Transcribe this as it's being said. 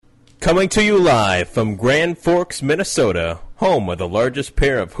Coming to you live from Grand Forks, Minnesota, home of the largest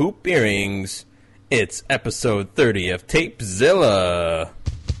pair of hoop earrings, it's episode 30 of Tapezilla.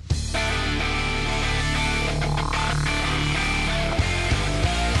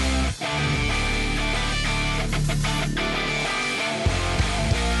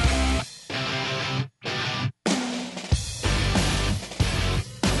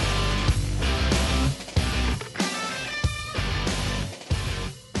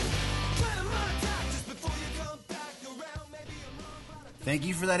 Thank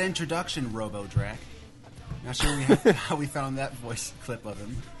you for that introduction, RoboDrac. Not sure how we found that voice clip of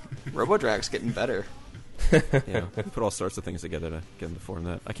him. RoboDrac's getting better. Yeah, we put all sorts of things together to get him to form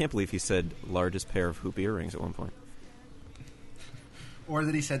that. I can't believe he said largest pair of hoop earrings at one point. Or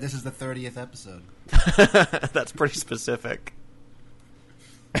that he said this is the 30th episode. That's pretty specific.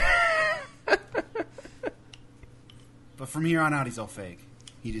 But from here on out, he's all fake.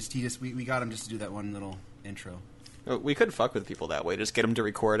 We got him just to do that one little intro. We could fuck with people that way. Just get them to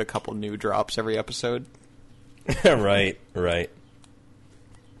record a couple new drops every episode. Right.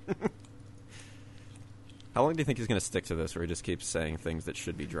 How long do you think he's going to stick to this, where he just keeps saying things that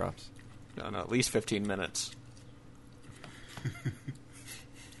should be drops? No, at least 15 minutes.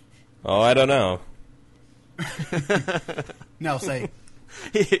 Oh, I don't know. No, say.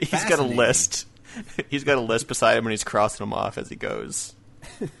 He's got a list. He's got a list beside him, and he's crossing them off as he goes.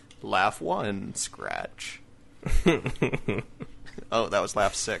 Laugh 1, scratch. Oh, that was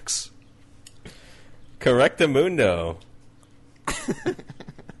laugh 6. Correctamundo.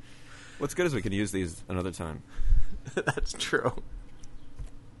 What's good is we could use these another time. That's true.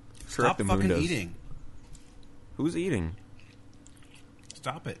 Stop fucking Correctamundos. eating. Who's eating?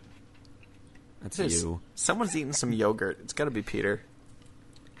 Stop it. That's you. Someone's eating some yogurt. It's got to be Peter.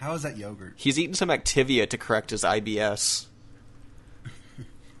 How is that yogurt? He's eating some Activia to correct his IBS.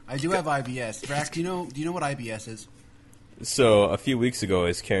 I do have IBS. Drax, do you know what IBS is? So, a few weeks ago, I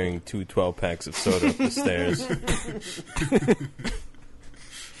was carrying 2 12-packs of soda up the stairs.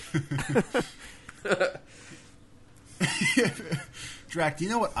 Drax, do you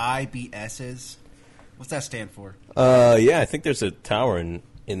know what IBS is? What's that stand for? Yeah, I think there's a tower in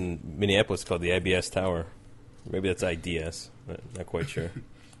Minneapolis called the IBS Tower. Maybe that's IDS. Not quite sure.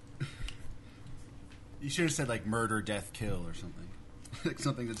 You should have said, like, murder, death, kill or something. Like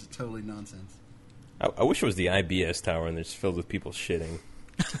something that's totally nonsense. I wish it was the IBS Tower and it's filled with people shitting.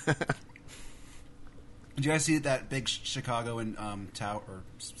 Did you guys see that big Chicago tower, or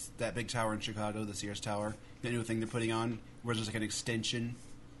that big tower in Chicago, the Sears Tower? The new thing they're putting on, where there's like an extension,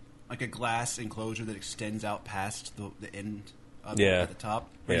 like a glass enclosure that extends out past the end of at the top,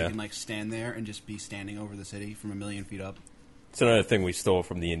 where you can like stand there and just be standing over the city from 1,000,000 feet up. It's another thing we stole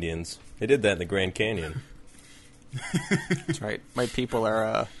from the Indians. They did that in the Grand Canyon. That's right. My people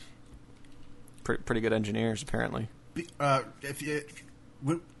are pretty good engineers, apparently. You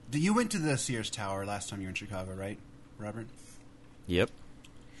went to the Sears Tower last time you were in Chicago, right, Robert? Yep.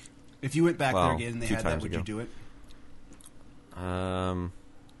 If you went back there again and they 2 had that, times would ago. you do it? I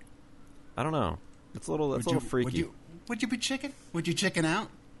don't know. It's a little freaky. Would you be chicken? Would you chicken out?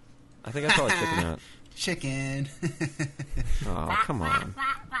 I think I'd probably chicken out. Chicken. Oh, come on.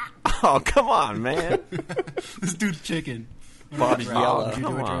 Oh, come on, man. This dude's chicken. Bob's yellow. Would you do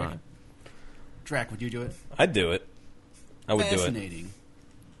Come it, Drac? on. Drac, would you do it? I'd do it. I would do it. Fascinating.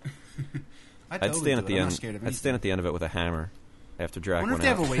 I'd stand at the end. I'd stand at the end of it with a hammer after I Drac wonder if went they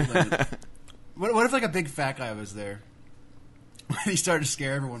out. have a weight limit. What if like a big fat guy was there? He started to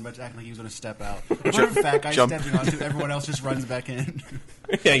scare everyone by acting like he was going to step out. What if a fat guy stepping onto everyone else just runs back in?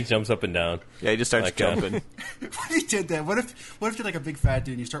 Yeah, he jumps up and down. Yeah, he just starts jumping. What if he did that? What if you're like a big fat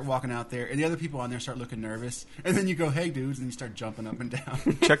dude and you start walking out there and the other people on there start looking nervous and then you go, hey dudes, and you start jumping up and down?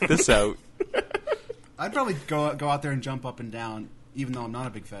 Check this out. I'd probably go out there and jump up and down even though I'm not a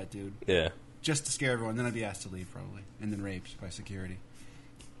big fat dude. Yeah. Just to scare everyone. Then I'd be asked to leave probably and then raped by security.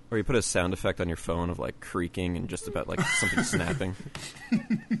 Or you put a sound effect on your phone of like creaking and just about like something snapping.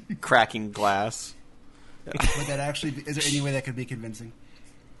 Cracking glass. Would that actually be, is there any way that could be convincing?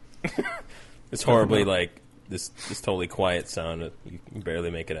 It's horribly like this totally quiet sound that you can barely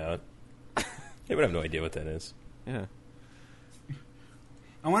make it out. You would have no idea what that is. Yeah.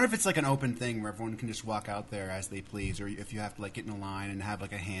 I wonder if it's like an open thing where everyone can just walk out there as they please, or if you have to like get in a line and have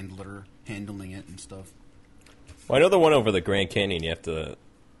like a handler handling it and stuff. Well, I know the one over the Grand Canyon. You have to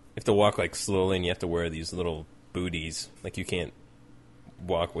walk like slowly, and you have to wear these little booties. Like you can't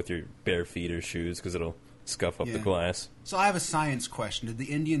walk with your bare feet or shoes because it'll scuff up the glass. So I have a science question. Did the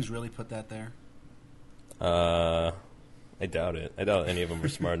Indians really put that there? I doubt it. I doubt any of them are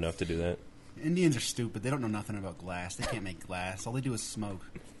smart enough to do that. Indians are stupid. They don't know nothing about glass. They can't make glass. All they do is smoke.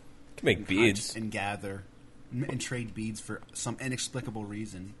 can make beads and gather and trade beads for some inexplicable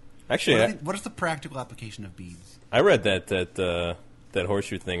reason. Actually, what is the practical application of beads? I read that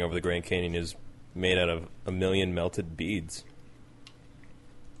horseshoe thing over the Grand Canyon is made out of 1 million melted beads.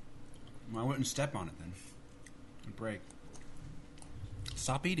 Well, I wouldn't step on it then. It'd break.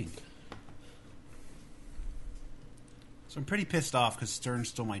 Stop eating. So I'm pretty pissed off because Stern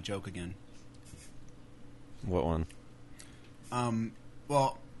stole my joke again. What one?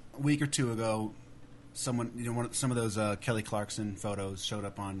 Well, a week or two ago, someone, some of those Kelly Clarkson photos showed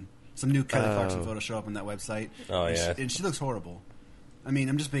up on some new Kelly Clarkson photos show up on that website. Oh yeah, and she looks horrible. I mean,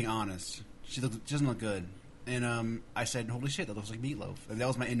 I'm just being honest. She doesn't look good. And I said, "Holy shit, that looks like Meatloaf." And that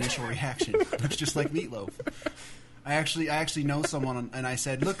was my initial reaction. It looks just like Meatloaf. I actually know someone, and I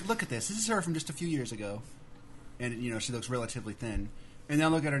said, "Look at this. This is her from just a few years ago." And she looks relatively thin. And then I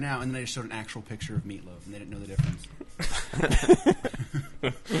look at her now, and then they just showed an actual picture of Meatloaf, and they didn't know the difference.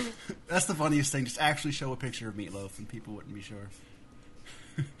 That's the funniest thing. Just actually show a picture of Meatloaf, and people wouldn't be sure.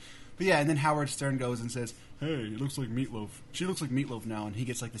 But yeah, and then Howard Stern goes and says, "Hey, it looks like Meatloaf. She looks like Meatloaf now," and he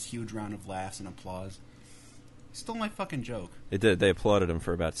gets like this huge round of laughs and applause. He stole my fucking joke. It did. They applauded him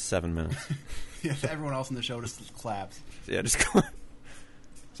for about 7 minutes. Yeah, everyone else in the show just claps. Yeah, just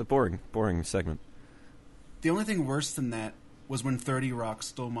it's a boring segment. The only thing worse than that was when 30 Rock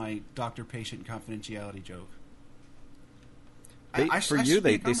stole my doctor-patient confidentiality joke. They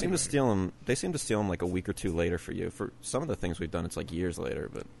seem to steal him. They seem to steal him like a week or two later for you. For some of the things we've done, it's like years later.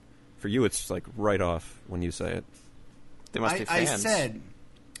 But for you, it's like right off when you say it. They must be fans. I said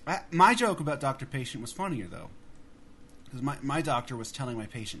my joke about doctor-patient was funnier though, because my doctor was telling my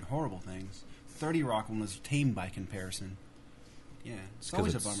patient horrible things. 30 Rock one was tame by comparison. Yeah, it's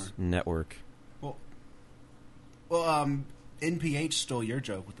always a bummer. Network. Well, NPH stole your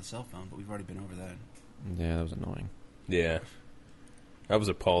joke with the cell phone, but we've already been over that. Yeah, that was annoying. Yeah. I was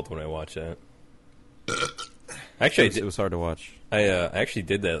appalled when I watched that. Actually, it was hard to watch. I actually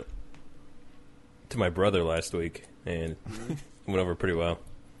did that to my brother last week, and it went over pretty well.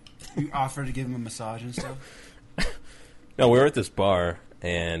 You offered to give him a massage and stuff? No, we were at this bar,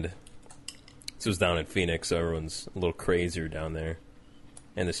 and this was down in Phoenix, so everyone's a little crazier down there.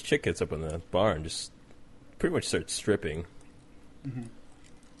 And this chick gets up in the bar and just pretty much starts stripping. Mm-hmm.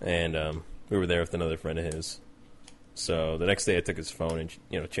 And we were there with another friend of his. So the next day I took his phone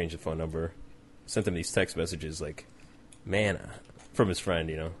and changed the phone number. Sent him these text messages like, "Man," from his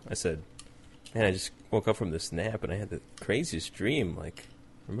friend, I said, "Man, I just woke up from this nap and I had the craziest dream. Like,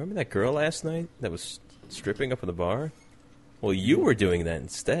 remember that girl last night that was stripping up in the bar? Well, you were doing that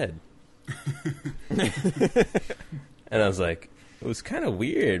instead." And I was like, it was kind of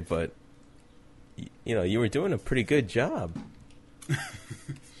weird, but you were doing a pretty good job.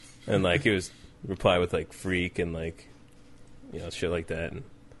 And like he was reply with like freak and like shit like that, and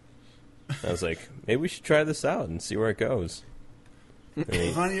I was like, maybe we should try this out and see where it goes.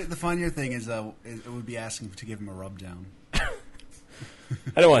 The funnier thing is it would be asking to give him a rub down.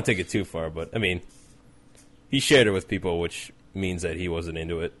 I don't want to take it too far, but I mean, he shared it with people, which means that he wasn't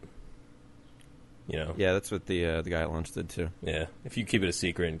into it. Yeah, that's what the guy at lunch did too. Yeah, if you keep it a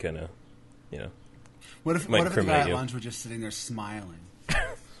secret and kind of, What if the guy at lunch was just sitting there smiling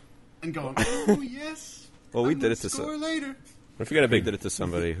and going, "Oh yes." Well, we did it to score later. What if you got a big? We did it to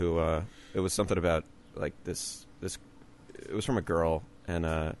somebody who it was something about like this. It was from a girl, and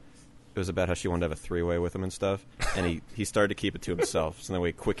it was about how she wanted to have a 3-way with him and stuff. And he started to keep it to himself, so then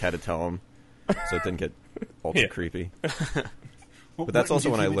we quick had to tell him, so it didn't get ultra creepy. But that's also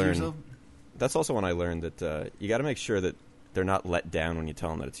when I learned. That's also when I learned that you got to make sure that they're not let down when you tell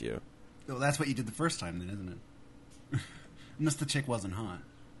them that it's you. Well, that's what you did the first time, then, isn't it? Unless the chick wasn't hot.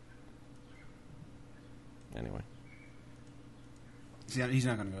 Anyway. See, he's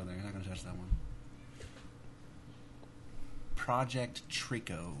not going to go there. He's not going to touch that one. Project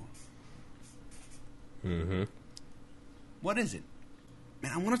Trico. Mm-hmm. What is it?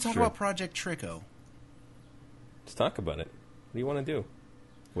 Man, I want to talk about Project Trico. Let's talk about it. What do you want to do?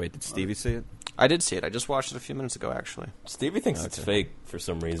 Wait, did Stevie see it? I did see it. I just watched it a few minutes ago, actually. Stevie thinks it's fake for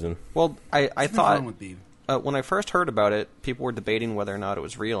some reason. Well, I thought wrong with Beav? When I first heard about it, people were debating whether or not it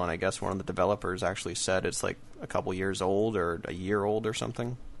was real, and I guess one of the developers actually said it's like a couple years old or a year old or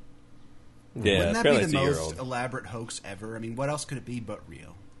something. Yeah, wouldn't that be it's the a year most old. elaborate hoax ever? I mean, what else could it be but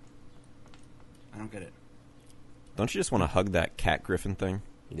real? I don't get it. Don't you just want to hug that cat griffin thing?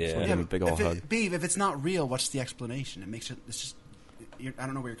 Yeah. Just want to give him a big old hug. Beav, if it's not real, what's the explanation? It makes it. It's just. I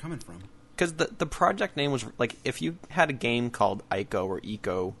don't know where you're coming from. Because the project name was like, if you had a game called Ico or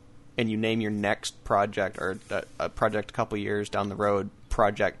Eco, and you name your next project or a project a couple years down the road,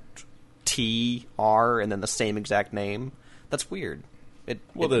 Project TR, and then the same exact name, that's weird.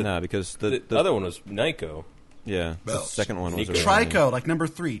 No, because the other one was Nyko. Yeah, the second one was Nico. Trico, like number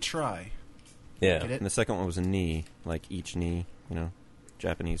 3, try. Yeah. Get it? and the second one was a knee, like each knee,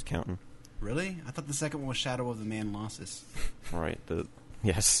 Japanese counting. Really? I thought the second one was Shadow of the Man Losses. All right.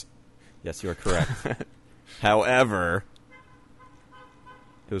 Yes, you are correct. However,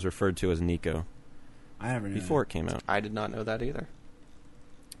 it was referred to as Nico I never knew before that. it came out. I did not know that either.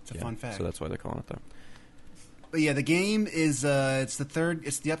 It's a fun fact. So that's why they're calling it that. But yeah, the game is it's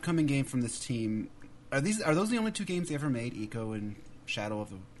the upcoming game from this team. Are those the only 2 games they ever made? Eco and Shadow of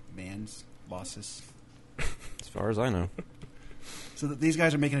the Man's Losses. As far as I know. So these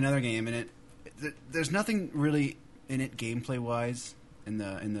guys are making another game, and there's nothing really in it gameplay wise in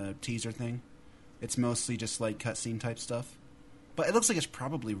the teaser thing. It's mostly just like cutscene type stuff. But it looks like it's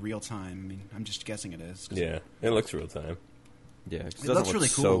probably real time. I mean, I'm just guessing it is. Yeah, it looks real time. Yeah, it looks doesn't look really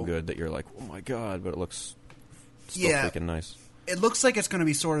so cool. good that you're like, oh my god, but it looks still freaking nice. It looks like it's going to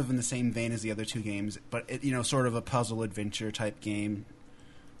be sort of in the same vein as the other 2 games, but sort of a puzzle adventure type game.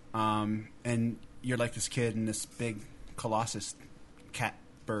 And you're like this kid, and this big Colossus cat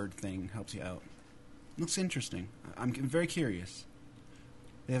bird thing helps you out. Looks interesting. I'm very curious.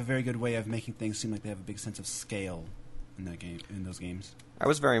 They have a very good way of making things seem like they have a big sense of scale in those games. I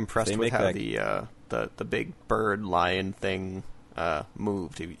was very impressed They with make how the big bird lion thing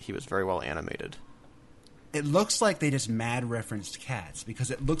moved. He was very well animated. It looks like they just mad referenced cats because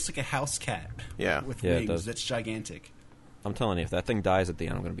it looks like a house cat. Yeah. With Yeah, it wings. does. That's gigantic. I'm telling you, if that thing dies at the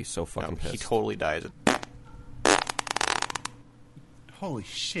end, I'm going to be so fucking pissed. He totally dies. Holy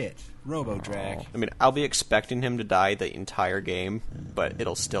shit. Robo-Drag. Oh. I mean, I'll be expecting him to die the entire game, but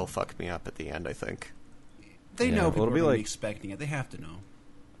it'll still fuck me up at the end, I think. They Yeah, know well, people it'll are be going to like- be expecting it. They have to know.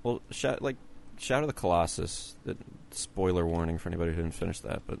 Well, Shadow of the Colossus, spoiler warning for anybody who didn't finish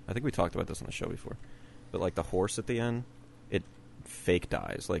that, but I think we talked about this on the show before. But, like, the horse at the end, it fake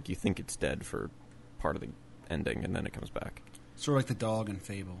dies. Like, you think it's dead for part of the ending, and then it comes back. Sort of like the dog in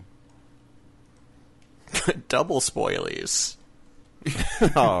Fable. Double spoilies.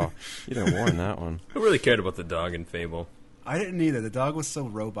 Oh, you didn't warn that one. Who really cared about the dog in Fable? I didn't either. The dog was so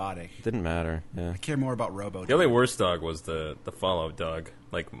robotic. Didn't matter, yeah. I care more about Robo. The only worst dog was the Fallout dog.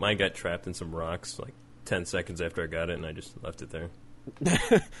 Like, mine got trapped in some rocks, like, 10 seconds after I got it, and I just left it there.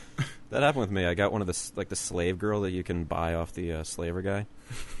 That happened with me. I got one of the slave girl that you can buy off the slaver guy.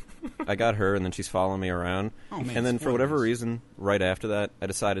 I got her, and then she's following me around. Oh, man, and then for whatever spoilers. reason, right after that, I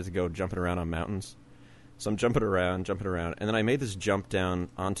decided to go jumping around on mountains. So I'm jumping around, and then I made this jump down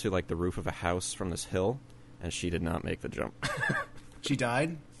onto like the roof of a house from this hill, and she did not make the jump. She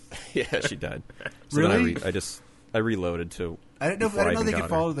died? Yeah, she died. So Really? then I reloaded to. I didn't know before they even could got her.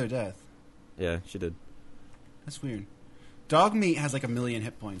 follow their death. Yeah, she did. That's weird. Dog meat has like 1,000,000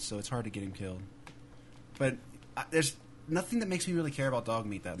 hit points, so it's hard to get him killed. But there's nothing that makes me really care about dog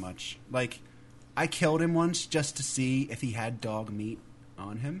meat that much. Like, I killed him once just to see if he had dog meat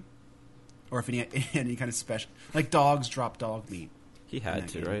on him, or if he had any kind of special. Like, dogs drop dog meat. He in had that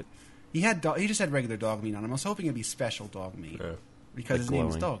to, game. right? He just had regular dog meat on him. I was hoping it'd be special dog meat Yeah. because Like his name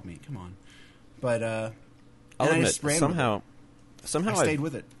was glowing. dog meat. Come on, but I'll and I admit, just ran with somehow I stayed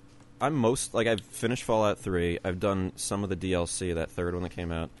with it. I've finished Fallout 3. I've done some of the DLC, that third one that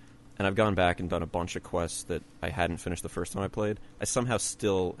came out, and I've gone back and done a bunch of quests that I hadn't finished the first time I played. I somehow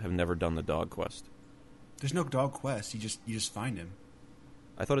still have never done the dog quest. There's no dog quest. You just find him.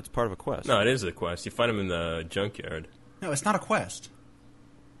 I thought it's part of a quest. No, it is a quest. You find him in the junkyard. No, it's not a quest.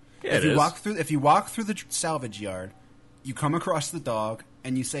 Yeah, if it you is. walk through the salvage yard, you come across the dog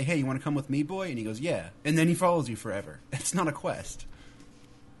and you say, "Hey, you want to come with me, boy?" And he goes, "Yeah." And then he follows you forever. It's not a quest.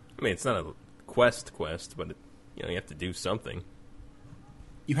 I mean, it's not a quest, but you have to do something.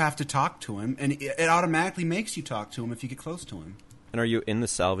 You have to talk to him, and it automatically makes you talk to him if you get close to him. And are you in the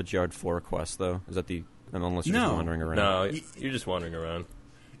salvage yard for a quest, though? Is that unless you're just No. wandering around? No, you're just wandering around.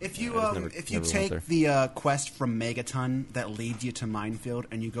 If you I just never if you went take there. the quest from Megaton that leads you to Minefield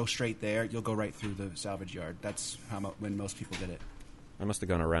and you go straight there, you'll go right through the salvage yard. That's when most people did it. I must have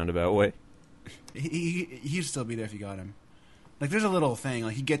gone a roundabout way. He'd still be there if you got him. Like, there's a little thing.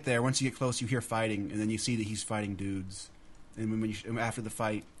 Like, you get there, once you get close, you hear fighting, and then you see that he's fighting dudes. And when after the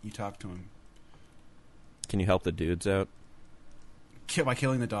fight, you talk to him. Can you help the dudes out? By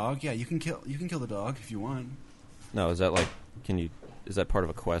killing the dog? Yeah, you can kill the dog if you want. No, is that is that part of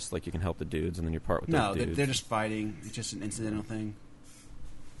a quest? Like you can help the dudes and then you part with No, those dudes? they're just fighting. It's just an incidental thing.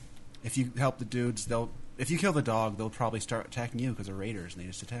 If you help the dudes, if you kill the dog, they'll probably start attacking you because they're raiders and they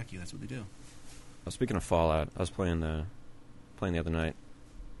just attack you. That's what they do. Well, speaking of Fallout, I was playing the other night.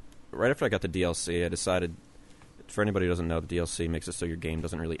 Right after I got the DLC, I decided, for anybody who doesn't know, the DLC makes it so your game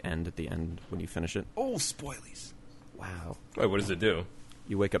doesn't really end at the end when you finish it. Oh, spoilies. Wow. Wait, what does it do?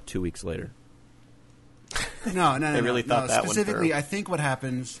 You wake up 2 weeks later. No. They really thought that one Specifically, through. I think what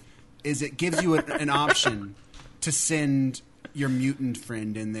happens is it gives you an option to send your mutant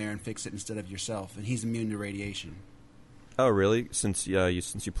friend in there and fix it instead of yourself, and he's immune to radiation. Oh, really? Since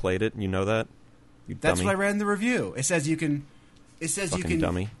you played it, and you know that? You That's dummy. what I read in the review. It says you can. Fucking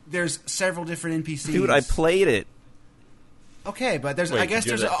dummy. There's several different NPCs. Dude, I played it. Okay, but there's. Wait, I guess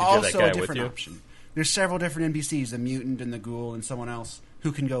did you there's have that also guy a with different you? option. There's several different NPCs, the mutant and the ghoul and someone else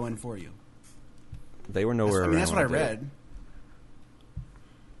who can go in for you. They were nowhere around. That's what I when did it. read.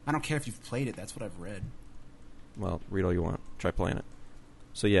 I don't care if you've played it. That's what I've read. Well, read all you want. Try playing it.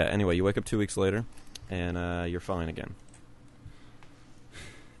 So yeah, anyway, you wake up 2 weeks later, and you're fine again.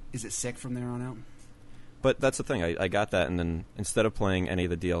 Is it sick from there on out? But that's the thing. I got that, and then instead of playing any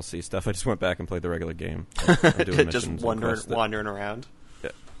of the DLC stuff, I just went back and played the regular game. I'm doing Just missions and quests that- wandering around.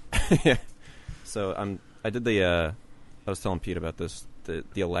 yeah. So I did the. I was telling Pete about this. The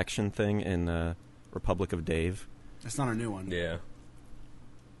election thing in Republic of Dave. That's not a new one. Yeah.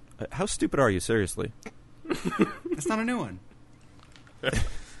 How stupid are you, seriously? That's not a new one.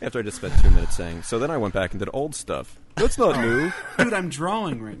 After I just spent 2 minutes saying. So then I went back and did old stuff. That's not new. Dude, I'm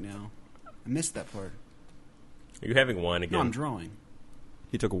drawing right now. I missed that part. Are you having wine again? No, I'm drawing.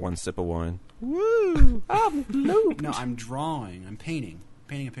 He took one sip of wine. Woo! I'm looped. No, I'm drawing. I'm painting.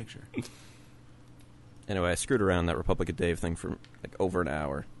 Painting a picture. Anyway, I screwed around that Republic of Dave thing for like over an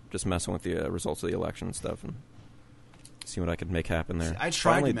hour, just messing with the results of the election and stuff, and seeing what I could make happen there. I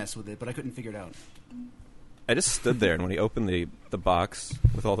tried Finally, to mess with it, but I couldn't figure it out. I just stood there, and when he opened the box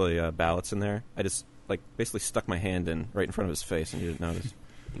with all the ballots in there, I just like basically stuck my hand in right in front of his face, and he didn't notice.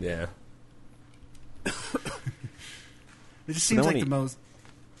 Yeah. It just then seems when like he- the most...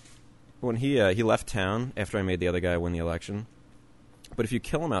 When he left town after I made the other guy win the election, but if you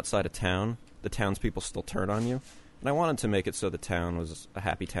kill him outside of town, the townspeople still turn on you. And I wanted to make it so the town was a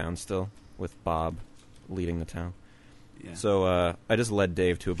happy town still, with Bob leading the town. Yeah. So I just led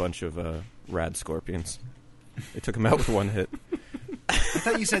Dave to a bunch of rad scorpions. They took him out with one hit. I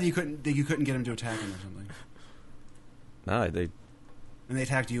thought you said you couldn't get him to attack him or something. Nah, they And they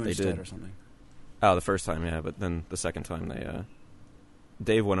attacked you They instead did. or something. the first time, yeah, but then the second time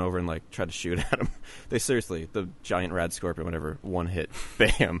Dave went over and like tried to shoot at him. They seriously, the giant rad scorpion, whatever, one hit,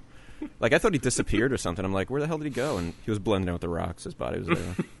 bam. Like I thought he disappeared or something. I'm like, where the hell did he go? And he was blending in with the rocks. His body was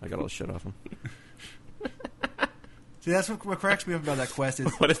there. I got all the shit off him. See, that's what cracks me up about that quest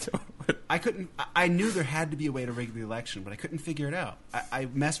is What? I knew there had to be a way to rig the election, but I couldn't figure it out. I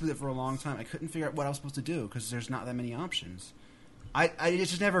messed with it for a long time. I couldn't figure out what I was supposed to do because there's not that many options. It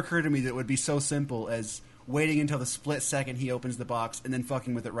just never occurred to me that it would be so simple as waiting until the split second he opens the box and then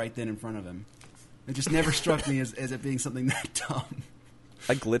fucking with it right then in front of him. It just never struck me as it being something that dumb.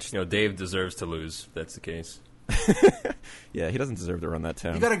 I glitched. You know, Dave deserves to lose. If that's the case. Yeah, he doesn't deserve to run that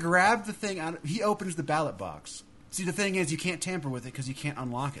town. You got to grab the thing out. He opens the ballot box. See, the thing is, you can't tamper with it because you can't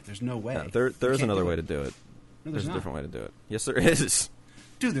unlock it. There's no way. No, there You is can't another do way to do it. No, There's a not. different way to do it. Yes, there is.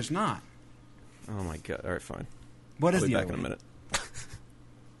 Dude, there's not. Oh my god. All right, fine. What is I'll be the back other in a way? minute.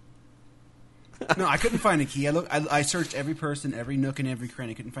 No, I couldn't find a key. I searched every person, every nook, and every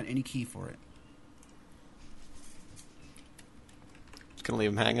cranny. I couldn't find any key for it. Just gonna leave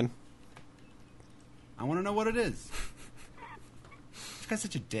him hanging. I want to know what it is. This guy's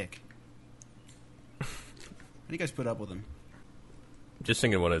such a dick. How do you guys put up with him? Just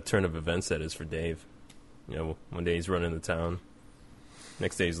thinking what a turn of events that is for Dave. You know, one day he's running the town.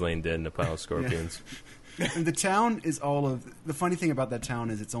 Next day he's laying dead in a pile of scorpions. And the town is all of... The funny thing about that town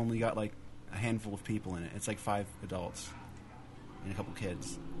is it's only got, like, a handful of people in it. It's like 5 adults and a couple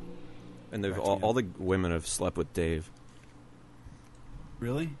kids. And they've Back all the women have slept with Dave.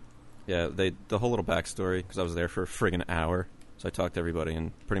 Really? Yeah, the whole little backstory, because I was there for a friggin' hour, so I talked to everybody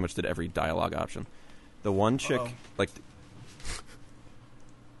and pretty much did every dialogue option. The one chick, Uh-oh. like,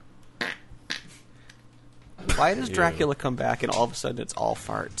 Why does Ew. Dracula come back and all of a sudden it's all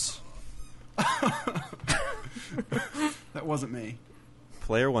farts? That wasn't me.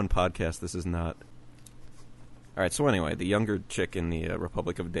 Player One podcast, this is not. Alright, so anyway, the younger chick in the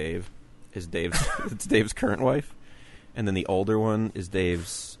Republic of Dave is Dave's, it's Dave's current wife, and then the older one is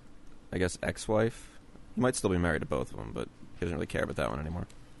Dave's, I guess, ex-wife. He might still be married to both of them, but he doesn't really care about that one anymore.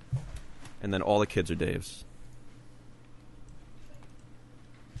 And then all the kids are Dave's.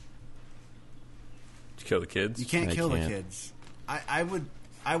 Did you kill the kids? You can't I kill can't. the kids.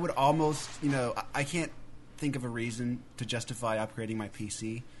 I would almost, I can't think of a reason to justify upgrading my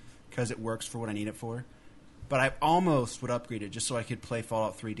PC because it works for what I need it for. But I almost would upgrade it just so I could play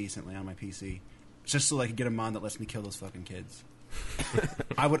Fallout 3 decently on my PC. Just so I could get a mod that lets me kill those fucking kids.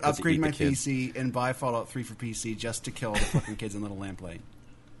 I would Does it upgrade eat my the kids? PC and buy Fallout 3 for PC just to kill all the fucking kids in Little Lamplight.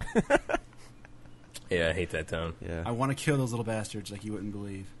 Yeah, I hate that town. Yeah. I want to kill those little bastards like you wouldn't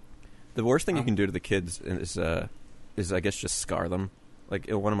believe. The worst thing you can do to the kids is I guess just scar them. Like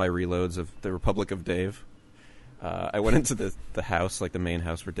in one of my reloads of the Republic of Dave, I went into the house, like the main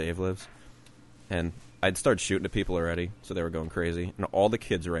house where Dave lives, and I'd started shooting at people already, so they were going crazy, and all the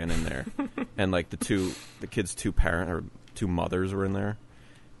kids ran in there, and like the kids' two mothers were in there,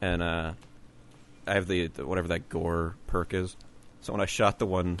 and I have the whatever that gore perk is, so when I shot the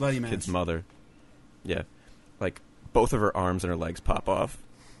one Bloody kid's Mans. mother, yeah, like both of her arms and her legs pop off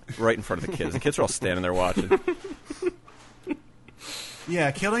right in front of the kids. The kids are all standing there watching.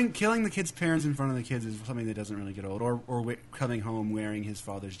 Yeah, killing the kid's parents in front of the kids is something that doesn't really get old. Or coming home wearing his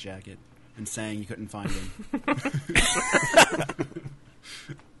father's jacket and saying you couldn't find him.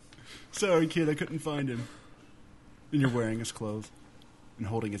 Sorry, kid, I couldn't find him. And you're wearing his clothes and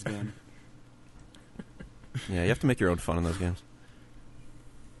holding his gun. Yeah, you have to make your own fun in those games.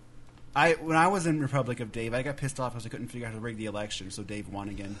 When I was in Republic of Dave, I got pissed off because I couldn't figure out how to rig the election, so Dave won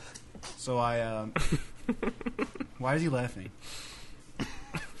again. So I... Why is he laughing?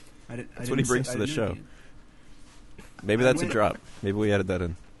 That's what he brings to the show. Maybe that's a drop. Maybe we added that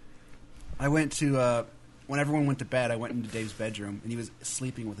in. I went to... when everyone went to bed, I went into Dave's bedroom, and he was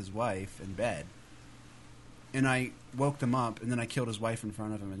sleeping with his wife in bed. And I woke them up, and then I killed his wife in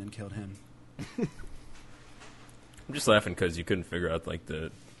front of him, and then killed him. I'm just laughing because you couldn't figure out like the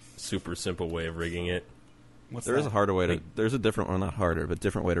super simple way of rigging it. There is a harder way to... There's a different... Well, not harder, but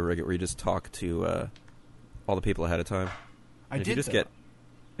different way to rig it where you just talk to all the people ahead of time.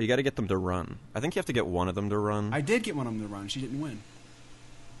 You got to get them to run. I think you have to get one of them to run. I did get one of them to run. She didn't win.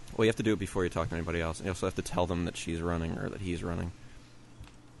 Well, you have to do it before you talk to anybody else. And you also have to tell them that she's running or that he's running.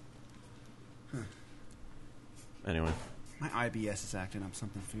 Huh. Anyway. My IBS is acting up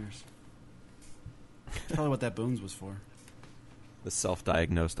something fierce. That's probably what that Boone's was for. The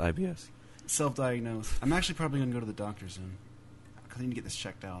self-diagnosed IBS. Self-diagnosed. I'm actually probably going to go to the doctor soon. Because I need to get this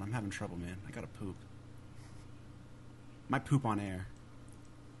checked out. I'm having trouble, man. I got to poop. Might poop on air.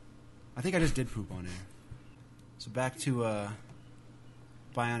 I think I just did poop on air. So back to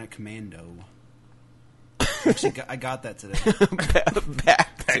Bionic Commando. Actually, I got that today.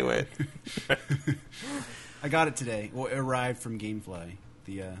 Back to it. I got it today. Well, it arrived from GameFly,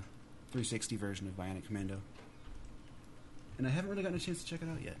 the 360 version of Bionic Commando. And I haven't really gotten a chance to check it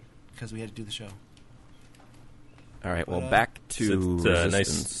out yet, because we had to do the show. All right, well, back to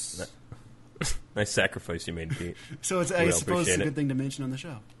Resistance. Nice sacrifice you made, Pete. So I suppose it's a good thing to mention on the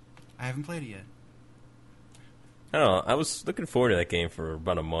show. I haven't played it yet. I don't know. I was looking forward to that game for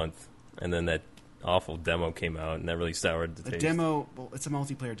about a month, and then that awful demo came out, and that really soured the taste. Demo, well, it's a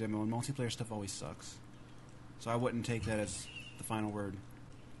multiplayer demo, and multiplayer stuff always sucks. So I wouldn't take that as the final word.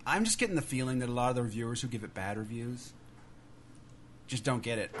 I'm just getting the feeling that a lot of the reviewers who give it bad reviews just don't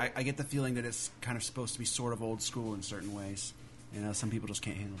get it. I get the feeling that it's kind of supposed to be sort of old school in certain ways. Some people just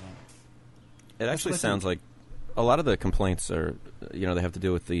can't handle that. It actually sounds like a lot of the complaints are, they have to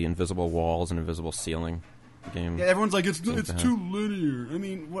do with the invisible walls and invisible ceiling game. Yeah, everyone's like, it's too linear. I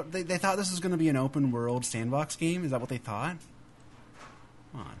mean, what they thought this was going to be an open world sandbox game? Is that what they thought?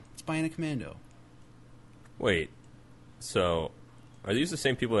 Come on, it's Bionic Commando. Wait, so are these the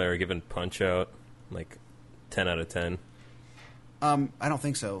same people that are giving Punch-Out like 10 out of 10? I don't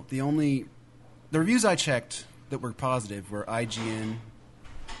think so. The reviews I checked that were positive were IGN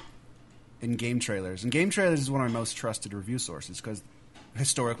and Game Trailers. And Game Trailers is one of my most trusted review sources because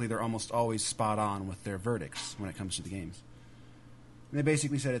historically they're almost always spot on with their verdicts when it comes to the games. And they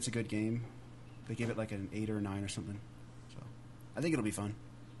basically said it's a good game. They gave it like an 8 or a 9 or something. So I think it'll be fun.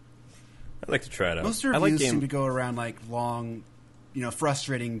 I'd like to try it out. Most reviews seem to go around like long,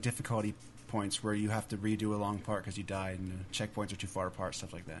 frustrating difficulty points where you have to redo a long part because you died and the checkpoints are too far apart,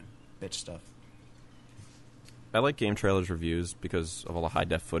 stuff like that. Bitch stuff. I like Game Trailers reviews because of all the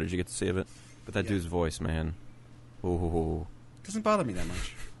high-def footage you get to see of it. But that dude's voice, man. Ooh. Doesn't bother me that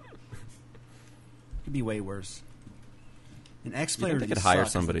much. Could be way worse. An X-Player they could hire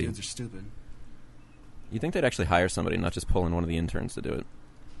somebody. The dudes are stupid. You think they'd actually hire somebody, not just pull in one of the interns to do it?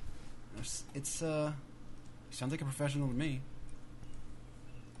 It sounds like a professional to me.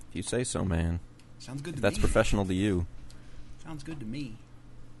 If you say so, man. Sounds good to me. That's professional to you. Sounds good to me.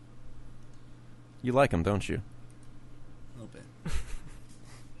 You like him, don't you? A little bit.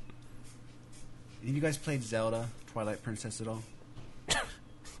 Have you guys played Zelda Twilight Princess at all?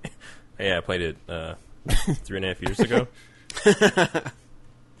 Yeah, I played it 3.5 years ago.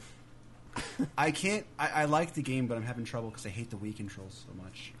 I like the game, but I'm having trouble because I hate the Wii controls so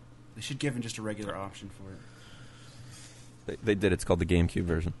much. They should give him just a regular option for it. They did. It's called the GameCube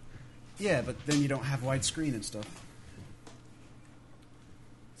version. Yeah, but then you don't have widescreen and stuff.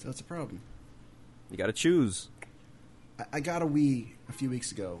 So it's a problem. You got to choose. I got a Wii a few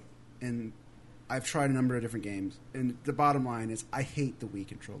weeks ago, and I've tried a number of different games. And the bottom line is, I hate the Wii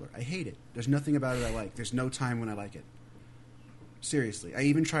controller. I hate it. There's nothing about it I like. There's no time when I like it. Seriously. I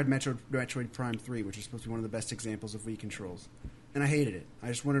even tried Metroid Prime 3, which is supposed to be one of the best examples of Wii controls. And I hated it. I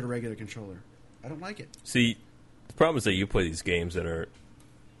just wanted a regular controller. I don't like it. See, the problem is that you play these games that are...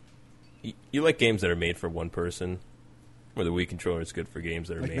 You like games that are made for one person, where the Wii controller is good for games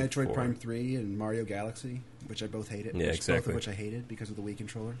that are Like made Metroid for... Prime 3 and Mario Galaxy, which I both hated. Yeah, Both exactly. of which I hated because of the Wii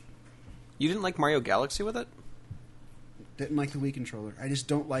controller. You didn't like Mario Galaxy with it? Didn't like the Wii controller. I just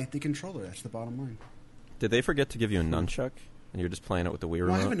don't like the controller. That's the bottom line. Did they forget to give you a nunchuck? And you're just playing it with the Wii remote?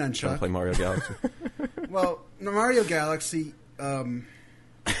 Well, I have a trying nunchuck. to play Mario Galaxy. Well, no, Mario Galaxy...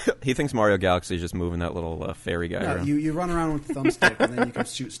 He thinks Mario Galaxy is just moving that little fairy guy No, around. you run around with the thumbstick, and then you can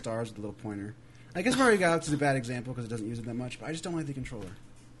shoot stars with the little pointer. I guess Mario Galaxy is a bad example because it doesn't use it that much, but I just don't like the controller.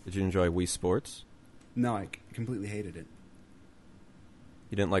 Did you enjoy Wii Sports? No, I completely hated it.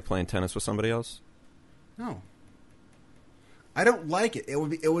 You didn't like playing tennis with somebody else? No. I don't like it. It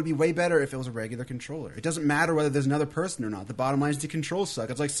would be way better if it was a regular controller. It doesn't matter whether there's another person or not. The bottom line is the controls suck.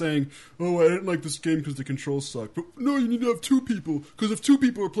 It's like saying, oh, I didn't like this game because the controls suck. But no, you need to have two people, because if two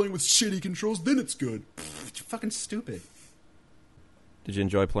people are playing with shitty controls, then it's good. It's fucking stupid. Did you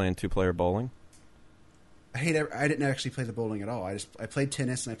enjoy playing two-player bowling? I didn't actually play the bowling at all. I played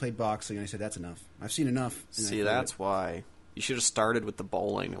tennis and I played boxing, and I said, that's enough. I've seen enough. and I See, quit that's it. why. You should have started with the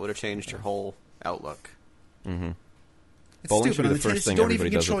bowling. It would have changed your whole outlook. Mm-hmm. It's Bowling stupid. should be On the the first tennis, thing you don't even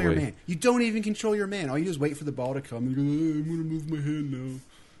everybody does control with your Wii. man. You don't even control your man. All you do is wait for the ball to come and you go, I'm going to move my hand now.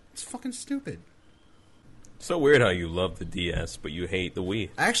 It's fucking stupid. So weird how you love the DS, but you hate the Wii.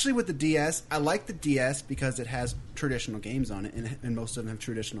 Actually, with the DS, I like the DS because it has traditional games on it, and most of them have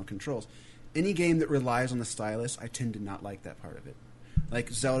traditional controls. Any game that relies on the stylus, I tend to not like that part of it. Like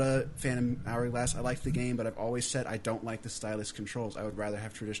Zelda Phantom Hourglass, I like the game, but I've always said I don't like the stylus controls. I would rather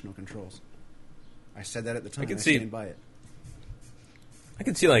have traditional controls. I said that at the time. can I see- stand by it. I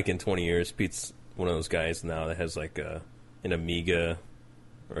can see, like, in 20 years, Pete's one of those guys now that has, like, an Amiga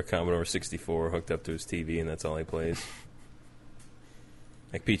or a Commodore 64 hooked up to his TV, and that's all he plays.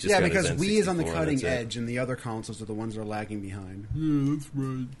 Like, Pete just Yeah, got because his Wii is on the N64, and cutting that's it. edge, and the other consoles are the ones that are lagging behind. Yeah, that's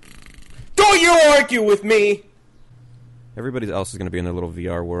right. Don't you argue with me! Everybody else is going to be in their little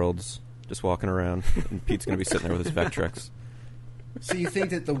VR worlds, just walking around, and Pete's going to be sitting there with his Vectrex. So you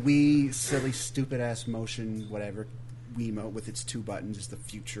think that the Wii, silly, stupid-ass motion, whatever, Wiimote with its two buttons is the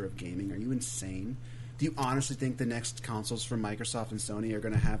future of gaming? Are you insane? Do you honestly think the next consoles from Microsoft and Sony are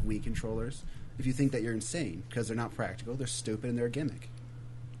going to have Wii controllers? If you think that, you're insane, because they're not practical, they're stupid, and they're a gimmick.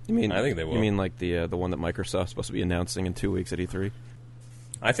 You mean? I think they will. You mean like the one that Microsoft's supposed to be announcing in 2 weeks at E3?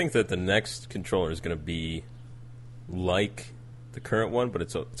 I think that the next controller is going to be like the current one, but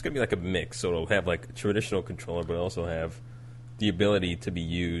it's going to be like a mix. So it'll have like a traditional controller, but also have the ability to be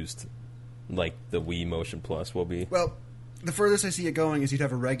used like the Wii Motion Plus will be. Well, the furthest I see it going is you'd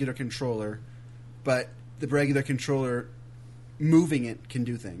have a regular controller, but the regular controller, moving it, can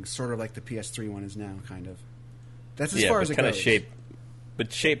do things, sort of like the PS3 one is now, kind of. That's as Yeah, far but as it kind of goes. shaped,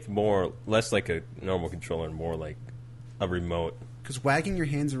 but shaped more, less like a normal controller and more like a remote. Because wagging your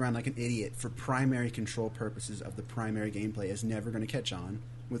hands around like an idiot for primary control purposes of the primary gameplay is never going to catch on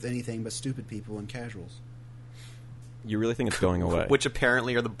with anything but stupid people and casuals. You really think it's going away? Which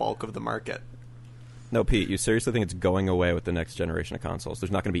apparently are the bulk of the market. No, Pete, you seriously think it's going away with the next generation of consoles?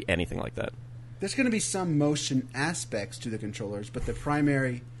 There's not going to be anything like that. There's going to be some motion aspects to the controllers, but the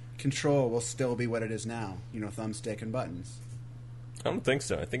primary control will still be what it is now. You know, thumbstick and buttons. I don't think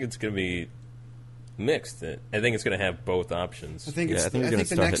so. I think it's going to be mixed. I think it's going to have both options. I think Yeah, it's. I think I you're think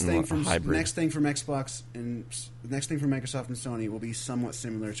the gonna next start thing hitting from a hybrid. next thing from Xbox and the next thing from Microsoft and Sony will be somewhat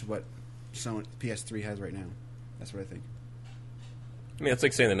similar to what Sony PS3 has right now. That's what I think. I mean, it's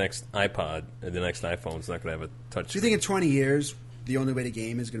like saying the next iPod and the next iPhone's not going to have a touch. Do you think in 20 years the only way to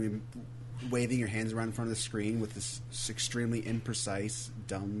game is going to be waving your hands around in front of the screen with this extremely imprecise,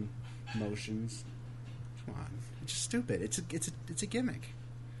 dumb motions? Come on, it's just stupid. It's a gimmick.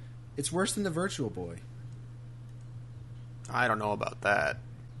 It's worse than the Virtual Boy. I don't know about that.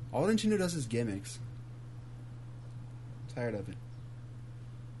 All Nintendo does is gimmicks. Tired of it.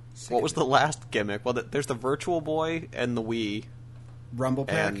 Sick What of was it. the last gimmick? Well, there's the Virtual Boy and the Wii. Rumble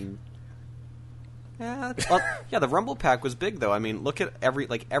Pack? And yeah, the Rumble Pack was big though. I mean, look at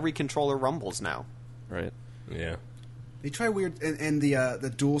every controller rumbles now. Right? Yeah. They try weird and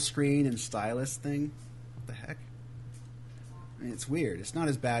the dual screen and stylus thing. What the heck? I mean, it's weird. It's not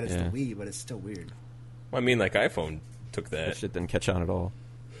as bad as Yeah. the Wii, but it's still weird. Well, I mean, like iPhone took That that. shit didn't catch on at all.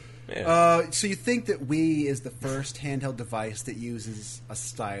 Yeah. So you think that Wii is the first handheld device that uses a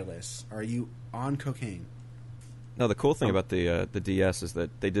stylus? Are you on cocaine? No, the cool thing about the DS is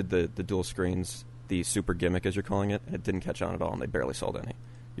that they did the dual screens, the super gimmick as you're calling it, and it didn't catch on at all, and they barely sold any.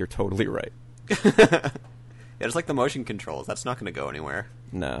 You're totally right. Yeah, it's like the motion controls. That's not going to go anywhere.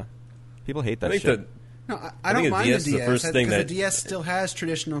 No. People hate that I think shit. that No, I I think don't the mind DS is the the DS first thing because that- the DS still has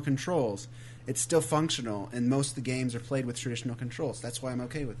traditional controls. It's still functional, and most of the games are played with traditional controls. That's why I'm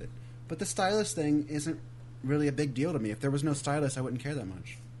okay with it. But the stylus thing isn't really a big deal to me. If there was no stylus, I wouldn't care that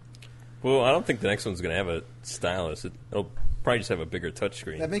much. Well, I don't think the next one's going to have a stylus. It'll probably just have a bigger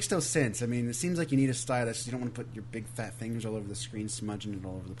touchscreen. That makes no sense. I mean, it seems like you need a stylus. You don't want to put your big fat fingers all over the screen, smudging it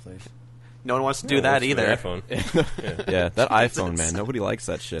all over the place. No one wants to do Yeah, that it works either. for the iPhone. Yeah, that iPhone, man. Nobody likes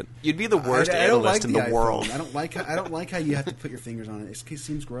that shit. You'd be the worst I don't analyst like in the iPhone. world. I don't like how you have to put your fingers on it. It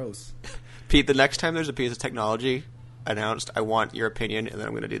seems gross. Pete, the next time there's a piece of technology announced, I want your opinion, and then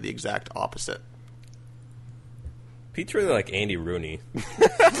I'm going to do the exact opposite. Pete's really like Andy Rooney.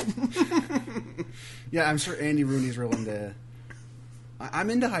 Yeah, I'm sure Andy Rooney's real into. I'm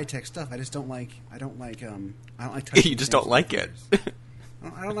into high tech stuff. I just don't like. I don't like touch. You just don't like it.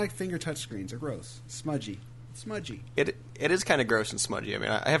 I don't like finger touch screens. They're gross, smudgy. It is kind of gross and smudgy. I mean,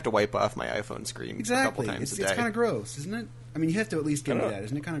 I have to wipe off my iPhone screen a couple Exactly. times a day. It's kind of gross, isn't it? I mean, you have to at least give me I don't- that.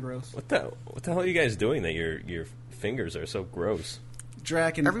 Isn't it kind of gross? What the hell are you guys doing that your fingers are so gross?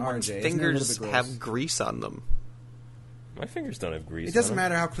 Drac and Everyone's RJ. Isn't it a little fingers bit gross? have grease on them. My fingers don't have grease. It doesn't on them.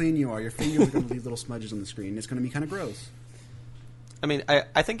 matter how clean you are. Your fingers are going to leave little smudges on the screen. It's going to be kind of gross. I mean,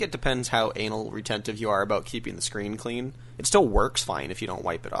 I think it depends how anal retentive you are about keeping the screen clean. It still works fine if you don't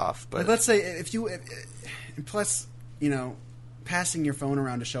wipe it off. But Like, let's say if you, and plus, you know, passing your phone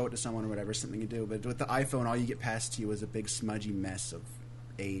around to show it to someone or whatever is something you do. But with the iPhone, all you get passed to you is a big smudgy mess of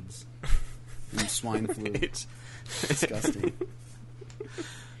AIDS and swine flu. it's Disgusting.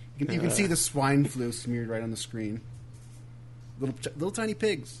 You can see the swine flu smeared right on the screen. Little tiny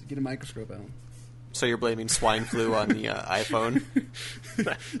pigs. Get a microscope out. so you're blaming swine flu on the iPhone.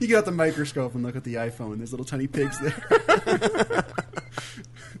 You get out the microscope and look at the iPhone. There's little tiny pigs there.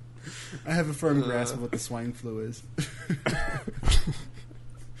 I have a firm grasp of what the swine flu is.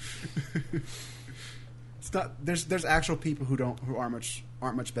 It's not. There's actual people who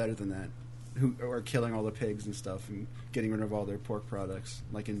aren't much better than that, who are killing all the pigs and stuff and getting rid of all their pork products,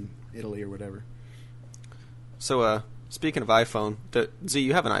 like in Italy or whatever. So, speaking of iPhone, Z,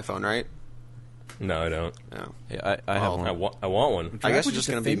 you have an iPhone, right? No, I don't. No. Yeah, I have Oh, one. I want one. I guess was it's just just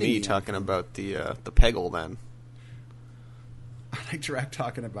going to be defending me you. talking about the Peggle then. I like Drac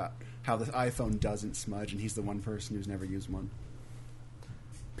talking about how the iPhone doesn't smudge, and he's the one person who's never used one.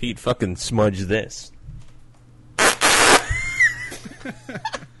 Pete, fucking smudge this.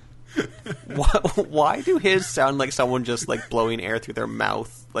 Why do his sound like someone just like blowing air through their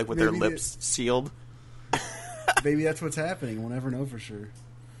mouth, like with their Maybe lips sealed? Maybe that's what's happening. We'll never know for sure.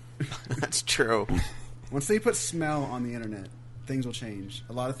 That's true. Once they put smell on the internet, things will change.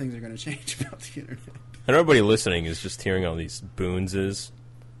 A lot of things are going to change about the internet. And everybody listening is just hearing all these boonses,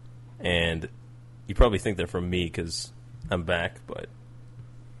 and you probably think they're from me because I'm back, but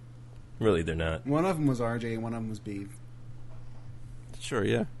really they're not. One of them was RJ, and one of them was Beeve. Sure,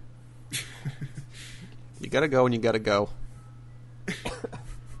 yeah. You gotta go and you gotta go.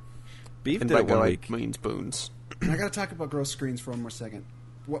 Beef And did by it go, one I week. means boons. I got to talk about gross screens for one more second.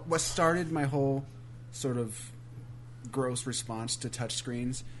 What started my whole sort of gross response to touch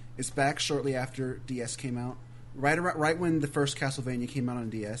screens is back shortly after DS came out, right when the first Castlevania came out on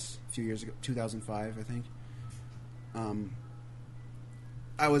DS a few years ago, 2005, I think.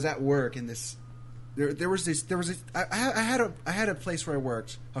 I was at work and I had a place where I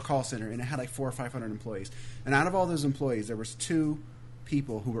worked, a call center, and it had like 400 or 500 employees. And out of all those employees, there was 2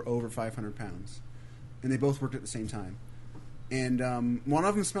 people who were over 500 pounds, and they both worked at the same time. And one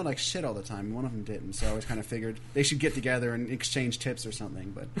of them smelled like shit all the time, and one of them didn't. So I always kind of figured they should get together and exchange tips or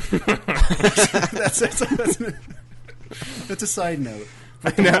something. But that's a side note.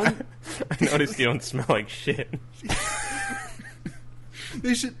 But the one- I noticed you don't smell like shit.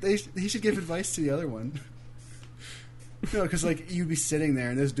 he should give advice to the other one. No, because like you'd be sitting there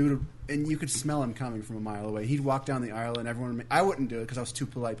and this dude, and you could smell him coming from a mile away. He'd walk down the aisle and everyone would I wouldn't do it because I was too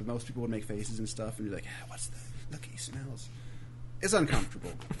polite, but most people would make faces and stuff and be like, "What's that? Look, he smells." It's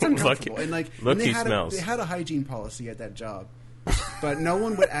uncomfortable. It's uncomfortable. And like Look, and he smells. they had a hygiene policy at that job, but no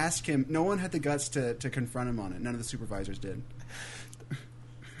one would ask him. No one had the guts to confront him on it. None of the supervisors did.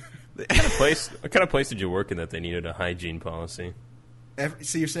 What kind of place did you work in that they needed a hygiene policy?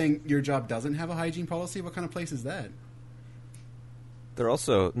 So you're saying your job doesn't have a hygiene policy? What kind of place is that? They're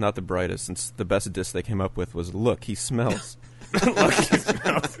also not the brightest, since the best diss they came up with was, "Look, he smells." Lucky's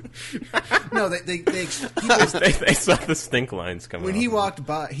mouth. No, They saw the stink lines coming. when he walked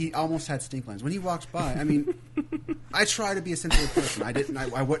by, he almost had stink lines. When he walked by, I mean, I try to be a sensitive person.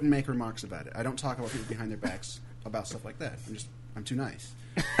 I wouldn't make remarks about it. I don't talk about people behind their backs about stuff like that. I'm too nice.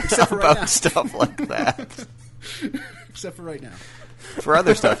 Except for right now. About stuff like that. Except for right now. For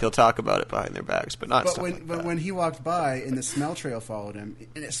other stuff, he'll talk about it behind their backs, but not stuff like But that. when he walked by and the smell trail followed him,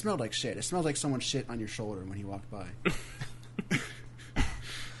 and it smelled like shit. It smelled like someone shit on your shoulder when he walked by.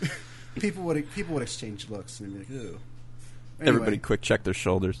 people would exchange looks and they'd be like, "Ew." Anyway, Everybody quick check their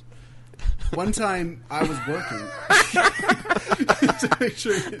shoulders. one time I was working to make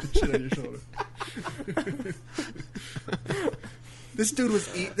sure you didn't shit on your shoulder. This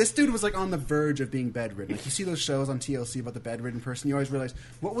dude was like on the verge of being bedridden. Like you see those shows on TLC about the bedridden person, you always realize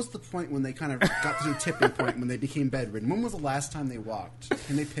what was the point when they kind of got to the tipping point when they became bedridden. When was the last time they walked?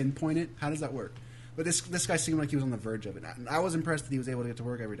 Can they pinpoint it? How does that work? But this guy seemed like he was on the verge of it. I was impressed that he was able to get to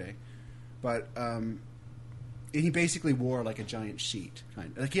work every day, but he basically wore like a giant sheet.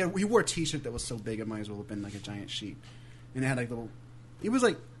 Like he wore a T-shirt that was so big it might as well have been like a giant sheet, and it had like little. It was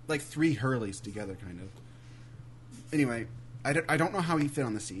like 3 Hurleys together, kind of. Anyway. I don't know how he fit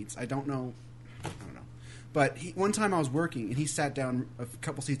on the seats. I don't know. But one time I was working, and he sat down a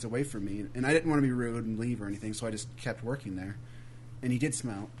couple seats away from me, and I didn't want to be rude and leave or anything, so I just kept working there. And he did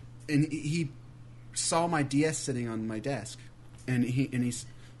smell. And he saw my DS sitting on my desk, and he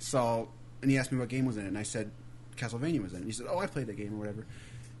asked me what game was in it, and I said Castlevania was in it. And he said, "Oh, I played that game or whatever."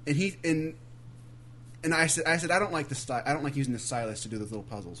 And I said I don't like I don't like using the stylus to do those little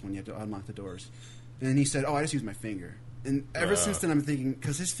puzzles when you have to unlock the doors. And he said, "Oh, I just use my finger." And ever since then, I'm thinking,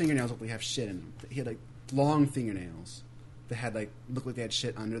 because his fingernails look like they have shit in them. He had like long fingernails that had looked like they had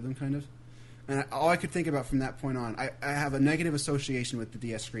shit under them, kind of. And all I could think about from that point on, I have a negative association with the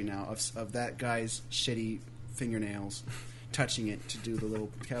DS screen now of that guy's shitty fingernails touching it to do the little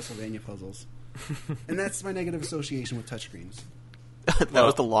Castlevania puzzles. And that's my negative association with touchscreens. That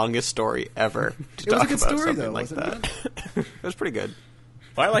was the longest story ever. To It was a talk good about story, something though, like wasn't that. It was pretty good.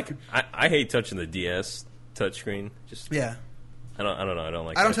 Well, I hate touching the DS touchscreen. Just Yeah. I don't know. I don't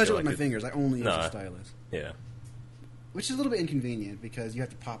like. I don't touch it feel with like my fingers. I only use the stylus. Yeah. Which is a little bit inconvenient because you have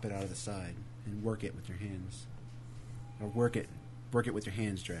to pop it out of the side and work it with your hands. Or work it with your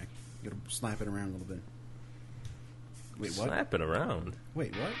hands, Drac. You gotta slap it around a little bit. Wait, what? Slap it around.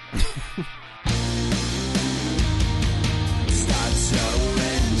 Wait, what? Start your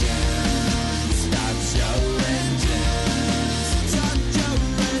engine. Start your engine. Start your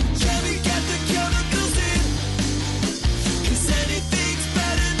engine. Let me get the chemicals in. 'Cause anything's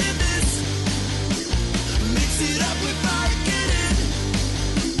better than this. Mix it up with Vicodin.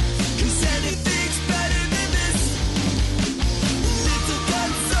 'Cause anything's better than this. Little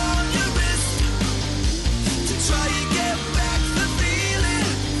guns on your wrist to try and get back the feeling.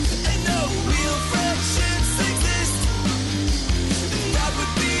 And no real friendships exist. That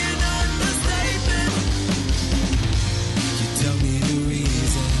would be an understatement. You tell me the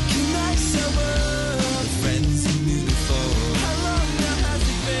reason. Can I sober up? Friends you knew before. How long now has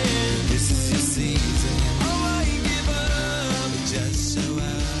it been? This is your season. Oh, I ain't give up. Just show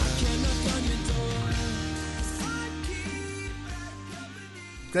up. Can knock on your door. I keep bad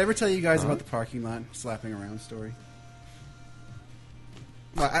company. Did I ever tell you guys about the parking lot slapping around story?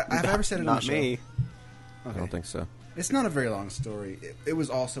 Well, I've ever said it on the Not show. me. I don't think so. It's not a very long story. It was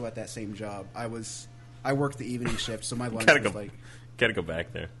also at that same job. I worked the evening shift, so my lunch Gotta was go. like Gotta go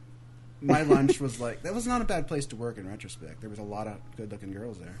back there. my lunch was like that was not a bad place to work in retrospect. There was a lot of good-looking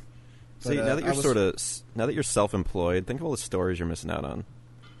girls there. See, But, now that I you're was- now that you're self-employed, think of all the stories you're missing out on.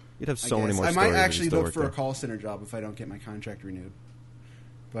 You'd have so I many guess. more. I stories might if you actually still look worked for a there. call center job if I don't get my contract renewed.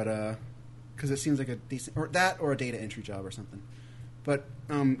 But because it seems like a decent or a data entry job or something. But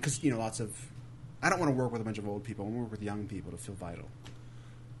because lots of I don't want to work with a bunch of old people. I want to work with young people to feel vital.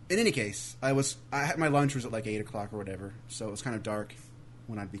 In any case, I had my lunch was at like 8 o'clock or whatever, so it was kind of dark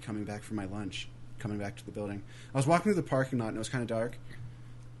when I'd be coming back from my lunch, coming back to the building. I was walking through the parking lot and it was kind of dark.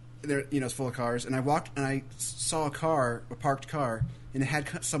 There, it's full of cars, and I walked and I saw a parked car, and it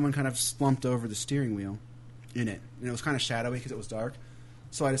had someone kind of slumped over the steering wheel in it, and it was kind of shadowy because it was dark.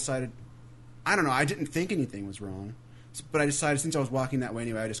 So I decided, I don't know, I didn't think anything was wrong, but I decided since I was walking that way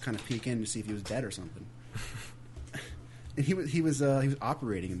anyway, I just kind of peek in to see if he was dead or something. And he was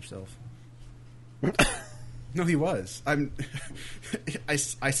operating himself. No, he was. I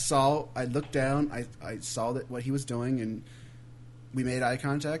looked down. I saw what he was doing, and we made eye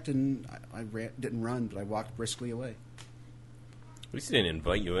contact. And I didn't run, but I walked briskly away. At least he didn't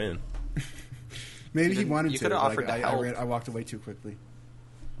invite you in. Maybe he wanted you to. could've but offered to help. I walked away too quickly.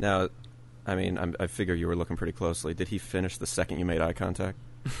 Now, I mean, I figure you were looking pretty closely. Did he finish the second you made eye contact?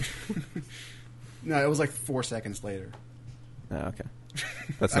 No, it was like 4 seconds later. Oh, okay.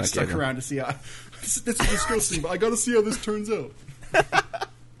 That's I not stuck good. around to see how. This is disgusting, but I got to see how this turns out.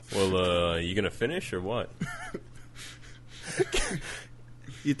 Well, you gonna finish or what?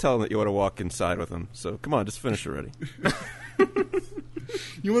 You tell him that you want to walk inside with him. So come on, just finish already.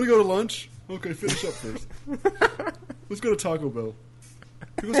 You want to go to lunch? Okay, finish up first. Let's go to Taco Bell.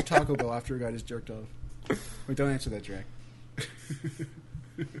 Who goes to Taco Bell after a guy just jerked off? Wait, don't answer that, Jack.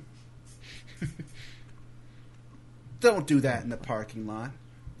 Don't do that in the parking lot.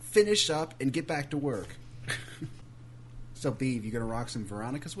 Finish up and get back to work. So, Beeve, you gonna rock some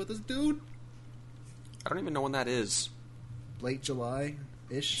Veronicas with us, dude? I don't even know when that is. Late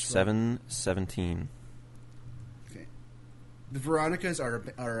July-ish? 7/17. Okay. The Veronicas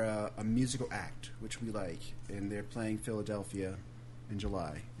are a musical act, which we like, and they're playing Philadelphia in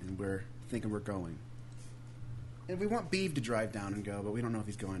July, and we're thinking we're going. And we want Beeve to drive down and go, but we don't know if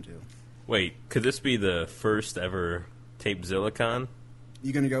he's going to. Wait, could this be the first ever Tapezilla-con?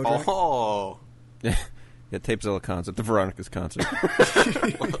 You gonna go, Jack? Oh, Yeah, Tapezilla concert, the Veronica's concert.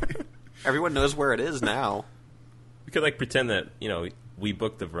 everyone knows where it is now. We could pretend that we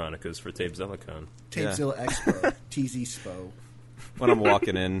booked the Veronicas for Tapezilla-con. Tapezilla Expo. TZ Spo. When I'm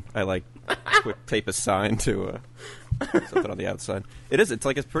walking in, I quick tape a sign to something on the outside. It's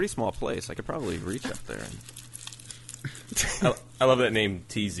like a pretty small place. I could probably reach up there. I love that name,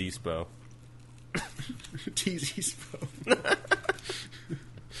 TZ Spo. TZ Spo.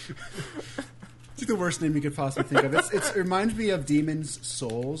 It's the worst name you could possibly think of. It reminds me of Demon's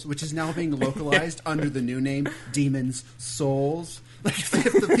Souls, which is now being localized under the new name Demon's Souls. Like if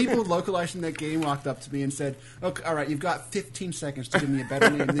the people localizing that game walked up to me and said, "Okay, all right, you've got 15 seconds to give me a better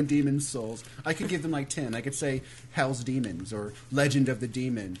name than Demon's Souls," I could give them 10. I could say Hell's Demons or Legend of the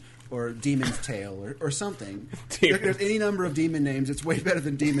Demon or Demon's Tale or something. There's any number of demon names. It's way better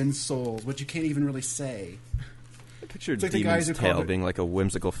than Demon's Souls, which you can't even really say. I pictured It's like the guys Demon's who called Tale it- being like a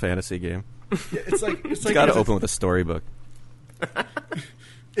whimsical fantasy game. Yeah, it's like It's got to open with a storybook.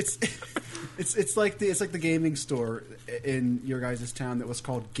 It's like the gaming store in your guys' town that was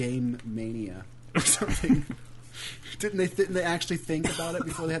called Game Mania or something. Didn't they actually think about it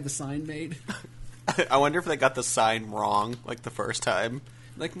before they had the sign made? I wonder if they got the sign wrong, the first time.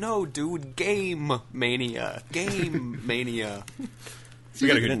 No, dude, Game Mania. Game Mania. You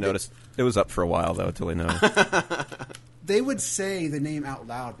didn't notice. It was up for a while, though, until they noticed. They would say the name out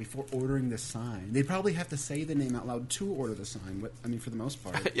loud before ordering the sign. They'd probably have to say the name out loud to order the sign. For the most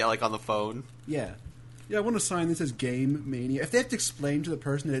part. Yeah, on the phone. Yeah. Yeah, I want a sign that says Game Mania. If they have to explain to the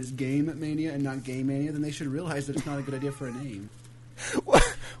person that it's Game Mania and not Game Mania, then they should realize that it's not a good idea for a name.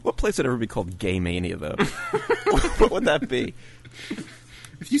 What place would ever be called Gay Mania, though? What would that be?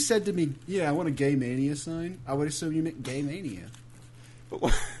 If you said to me, "Yeah, I want a Gay Mania sign," I would assume you meant Gay Mania.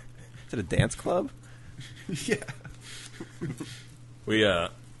 Is it a dance club? Yeah.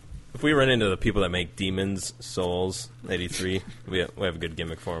 If we run into the people that make Demon's Souls 83, we have a good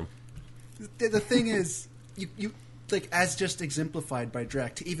gimmick for them. The thing is, you as just exemplified by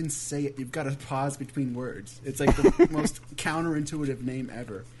Drek, to even say it, you've got to pause between words. It's like the most counterintuitive name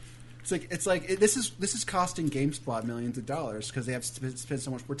ever. This is costing GameSpot millions of dollars because they have to spend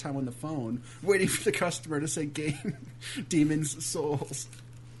so much more time on the phone waiting for the customer to say Demon's Souls.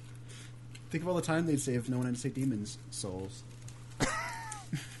 Think of all the time they'd save if no one had to say Demon's Souls.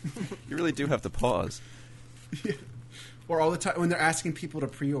 You really do have to pause. Yeah. Or all the time when they're asking people to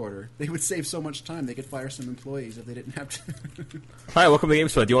pre-order, they would save so much time. They could fire some employees if they didn't have to. Hi, welcome to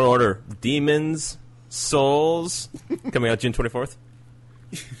GameSpot. Do you want to order Demon's Souls coming out June 24th?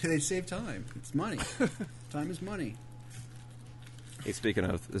 They save time. It's money. Time is money. Hey, speaking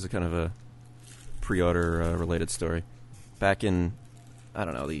of, this is kind of a pre-order related story. Back in, I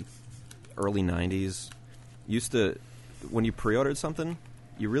don't know, the early 90s, when you pre-ordered something,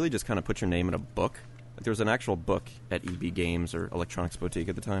 you really just kind of put your name in a book. There was an actual book at EB Games or Electronics Boutique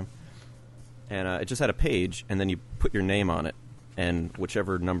at the time. And it just had a page, and then you put your name on it. And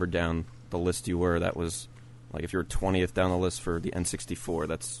whichever number down the list you were, that was, if you were 20th down the list for the N64,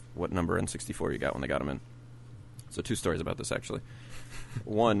 that's what number N64 you got when they got them in. So 2 stories about this, actually.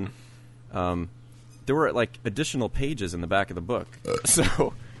 One, there were, additional pages in the back of the book.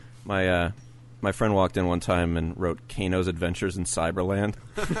 So my friend walked in one time and wrote Kano's Adventures in Cyberland.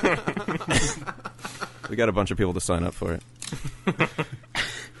 We got a bunch of people to sign up for it.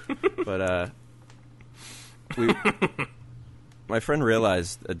 But my friend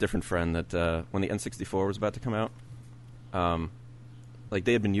realized, a different friend, that when the N64 was about to come out,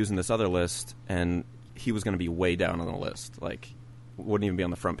 they had been using this other list, and he was going to be way down on the list, wouldn't even be on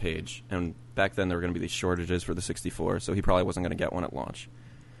the front page. And back then there were going to be these shortages for the 64, so he probably wasn't going to get one at launch.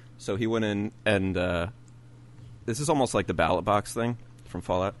 So he went in and this is almost like the ballot box thing from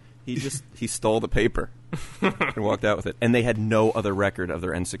Fallout. He stole the paper and walked out with it. And they had no other record of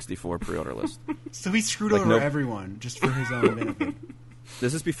their N64 pre-order list. So he screwed Like, over nope. everyone just for his own benefit.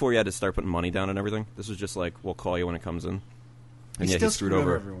 This is before you had to start putting money down and everything. This was just like, we'll call you when it comes in. And He yeah, still he screwed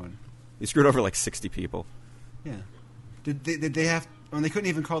over everyone. He screwed over like 60 people. Yeah. Did they have? They couldn't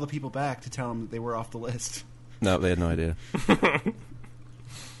even call the people back to tell them that they were off the list. No, they had no idea.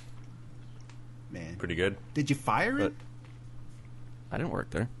 Man, Pretty good. did you fire But it? I didn't work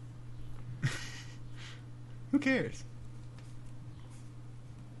there. Who cares?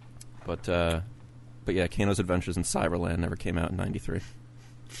 But yeah, Kano's Adventures in Cyberland never came out in '93.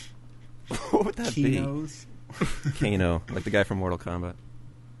 What would that Kinos. be? Kano, like the guy from Mortal Kombat.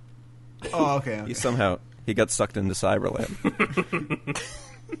 Oh, okay. He got sucked into Cyberland.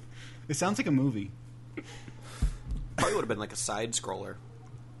 It sounds like a movie. Probably would have been like a side scroller.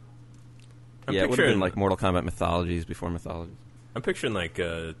 Yeah, it would have picturing- been like Mortal Kombat Mythologies before Mythologies. I'm picturing like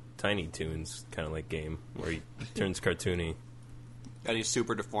a Tiny Toons kind of like game where he turns cartoony. And he's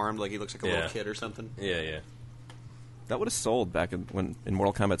super deformed, like he looks like a Yeah. little kid or something. Yeah, yeah. That would have sold back in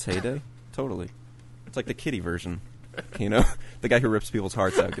Mortal Kombat's heyday. Totally. It's like the kiddie version. You know, the guy who rips people's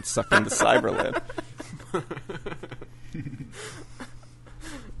hearts out gets sucked into Cyberland.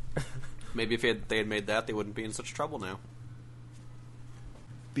 Maybe if they had made that, they wouldn't be in such trouble now.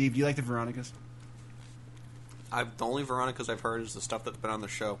 Beeb, do you like the Veronicas? The only Veronicas I've heard is the stuff that's been on the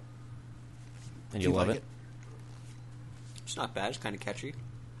show. And Do you love like it? It's not bad. It's kind of catchy.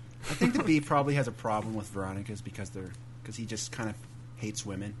 I think the Beeb probably has a problem with Veronicas because he just kind of hates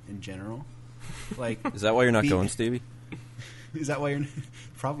women in general. Like, Is that why you're not Beeb- going, Stevie? Is that why you're?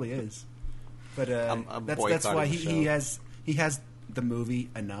 Probably is. But I'm that's boycotting why the he show. has the movie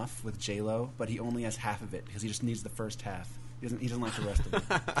enough with J-Lo, but he only has half of it because he just needs the first half. He doesn't like the rest of it.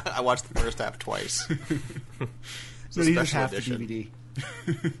 I watched the first half twice. So he just special half edition. the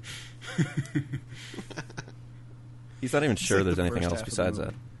DVD. He's not even It's sure like there's the anything first else half of the besides that.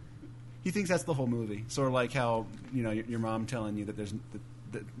 movie. He thinks that's the whole movie. Sort of like how your mom telling you that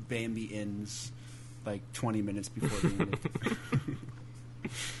that Bambi ends like 20 minutes before the end.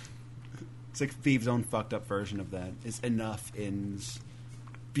 It's like Beeb's own fucked up version of that. Is enough ends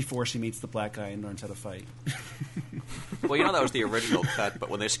before she meets the black guy and learns how to fight. Well, you know that was the original cut, but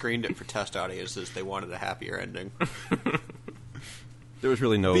when they screened it for test audiences, they wanted a happier ending. There was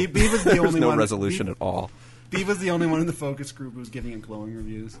really no, Beeb was the there was only no one. resolution at all. Beeb was the only one in the focus group who was giving it glowing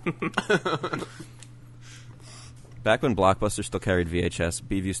reviews. Back when Blockbuster still carried VHS,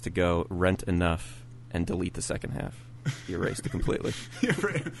 Beav used to go rent enough and delete the second half. He erased it completely.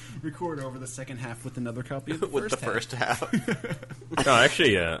 Record over the second half with another copy of the With first the half. first half. No, I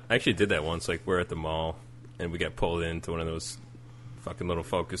actually did that once. Like, we're at the mall, and we got pulled into one of those fucking little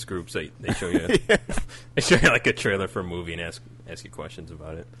focus groups. They show you, they show you like a trailer for a movie and ask you questions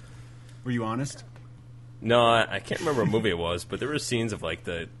about it. Were you honest? No, I can't remember what movie it was, but there were scenes of like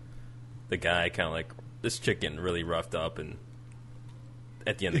the guy kind of like this chick getting really roughed up, and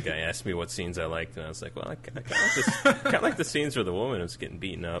at the end the guy asked me what scenes I liked, and I was like, well, I kind of like the scenes where the woman was getting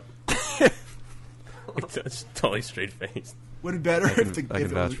beaten up. It's totally straight faced. Would it be better can- if, I can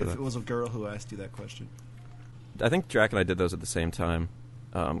vouch for if that. it was a girl who asked you that question? I think Drac and I did those at the same time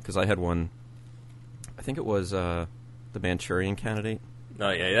because I had one. I think it was the Manchurian Candidate. Oh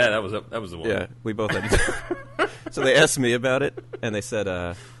yeah, that was the one. Yeah, we both had. So they asked me about it, and they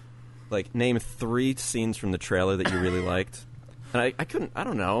said, like, name 3 scenes from the trailer that you really liked. And I couldn't. I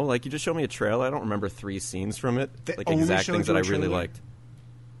don't know. Like, you just showed me a trailer. I don't remember 3 scenes from it. They Like only exact showed things you that a I really trailer? liked.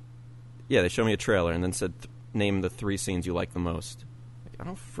 Yeah, they showed me a trailer and then said, name the 3 scenes you like the most. Like, I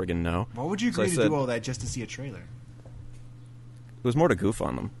don't friggin' know. Why would you So I agree to said- do all that just to see a trailer? It was more to goof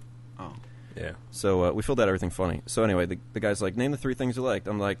on them. Oh. Yeah. So we filled out everything funny. So anyway, the guy's like, name the 3 things you liked.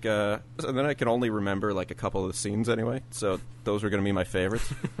 I'm like, and then I can only remember like a couple of the scenes anyway. So those were going to be my favorites.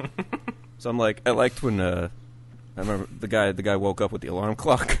 So I'm like, I liked when I remember the guy woke up with the alarm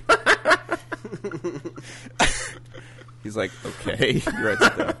clock. He's like, okay, you write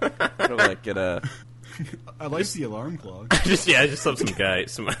that down. And I'm like, I like the alarm clock. just love some guy,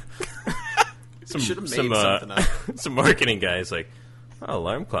 some Should have made some something up. some marketing guys like, oh,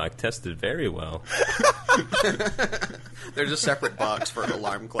 alarm clock tested very well. There's a separate box for an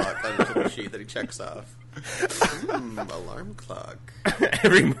alarm clock on the sheet that he checks off. Alarm clock.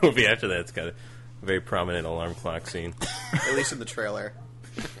 Every movie after that's got a very prominent alarm clock scene. At least in the trailer.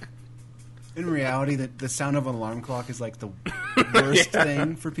 In reality, the sound of an alarm clock is like the worst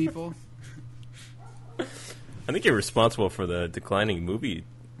thing for people. I I think you're responsible for the declining movie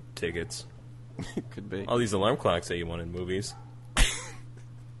tickets. Could be. All these alarm clocks that you want in movies.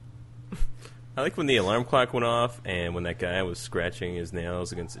 I like when the alarm clock went off and when that guy was scratching his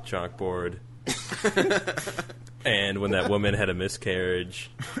nails against the chalkboard. And when that woman had a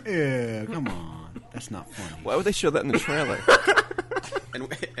miscarriage. Yeah, come on. That's not funny. Why would they show that in the trailer?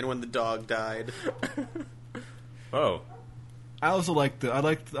 And when the dog died. Oh. I also like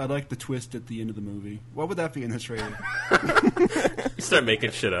the twist at the end of the movie. What would that be in the trailer? You start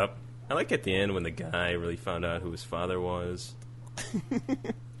making shit up. I like at the end when the guy really found out who his father was.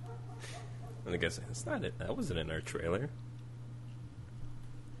 And the guy said, "That's not it. That wasn't in our trailer."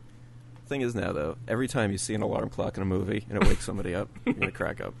 Thing is now, though, every time you see an alarm clock in a movie and it wakes somebody up, you're going to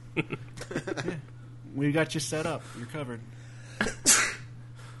crack up. Yeah. We got you set up. You're covered.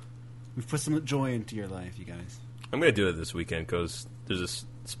 We've put some joy into your life, you guys. I'm going to do it this weekend because there's this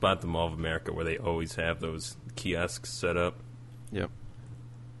spot at the Mall of America where they always have those kiosks set up. Yep.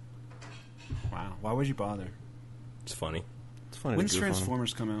 Wow. Why would you bother? It's funny. It's funny When's to goof on 'em.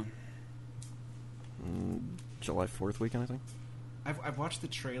 Transformers come out? July 4th weekend, I think. I've watched the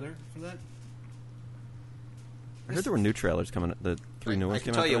trailer for that. I heard there were new trailers coming. The three new I ones can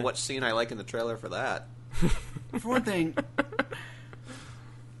came tell out you today. what scene I like in the trailer for that. For one thing,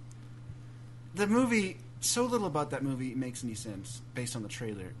 the movie, so little about that movie makes any sense based on the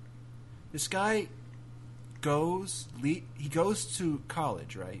trailer. This guy goes to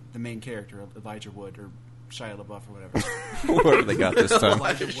college, right? The main character, Elijah Wood or Shia LaBeouf or whatever. What have they got this time?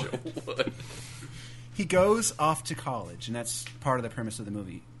 Elijah Wood. He goes off to college, and that's part of the premise of the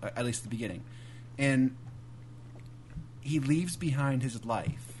movie, at least the beginning. And he leaves behind his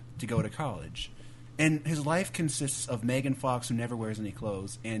life to go to college. And his life consists of Megan Fox, who never wears any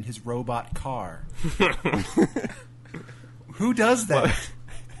clothes, and his robot car. Who does that?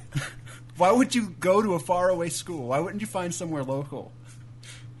 Why would you go to a faraway school? Why wouldn't you find somewhere local?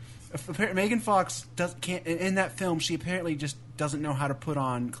 Megan Fox can't. In that film, she apparently just doesn't know how to put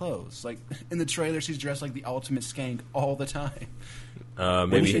on clothes. Like in the trailer, she's dressed like the ultimate skank all the time.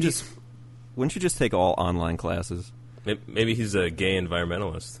 Maybe Wouldn't you just take all online classes? maybe he's a gay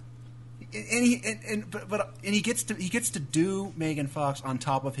environmentalist. But he gets to do Megan Fox on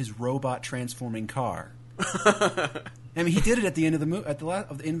top of his robot transforming car. I mean, he did it at the end of the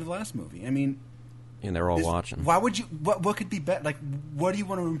end of the last movie. I mean, And they're all watching. Why would you? What could be better? Like, what do you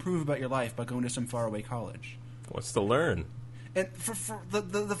want to improve about your life by going to some faraway college? What's to learn? And for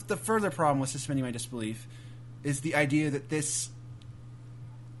the further problem with suspending my disbelief is the idea that this.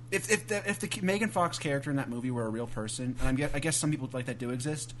 If the Megan Fox character in that movie were a real person, and I guess some people like that do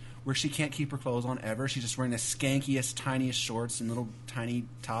exist, where she can't keep her clothes on ever, she's just wearing the skankiest, tiniest shorts and little tiny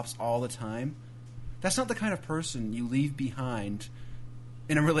tops all the time. That's not the kind of person you leave behind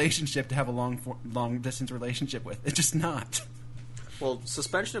in a relationship to have a long distance relationship with. It's just not. Well,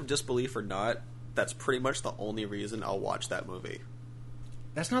 suspension of disbelief or not, that's pretty much the only reason I'll watch that movie.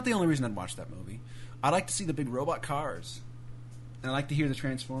 That's not the only reason I'd watch that movie. I like to see the big robot cars. And I like to hear the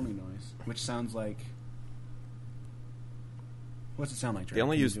transforming noise, which sounds like. What's it sound like? Drake? They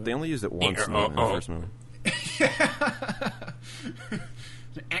only Can you used do they it? only used it once in the first movie.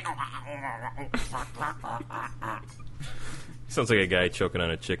 Sounds like a guy choking on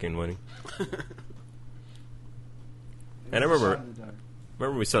a chicken when he. And I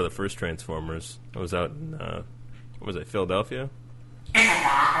remember we saw the first Transformers. I was out in what was it, Philadelphia?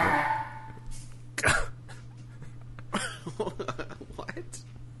 What?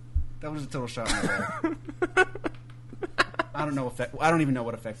 That was a total shot in the back. I don't even know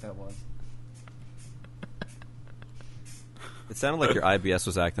what effect that was. It sounded like your IBS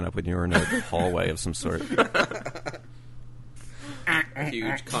was acting up when you were in a hallway of some sort.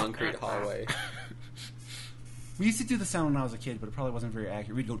 Huge concrete hallway. We used to do the sound when I was a kid, but it probably wasn't very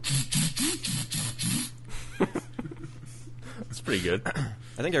accurate. We'd go. It's pretty good.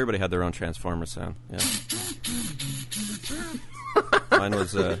 I think everybody had their own Transformer sound. Yeah.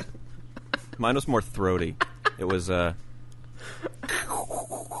 Mine was more throaty. It was Oh,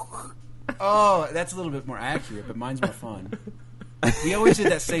 that's a little bit more accurate, but mine's more fun. We always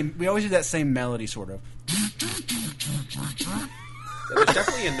did that same melody, sort of. There's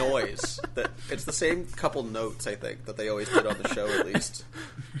definitely a noise. That it's the same couple notes, I think, that they always did on the show, at least.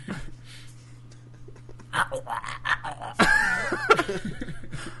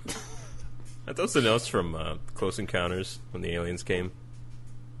 Are those the notes from Close Encounters when the aliens came?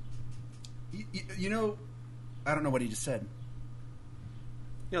 You know, I don't know what he just said.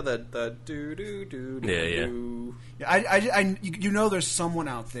 You know, the do do do do. Yeah. do. Yeah, you know, there's someone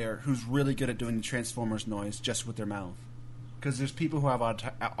out there who's really good at doing the Transformers noise just with their mouth. Because there's people who have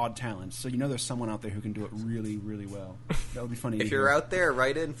odd talents, so there's someone out there who can do it really, really well. That would be funny. If to you're hear. out there,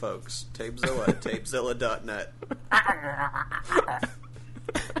 write in, folks. Tapezilla, tapezilla.net.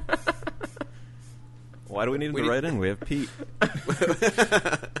 Why do we need him to write in? We have Pete.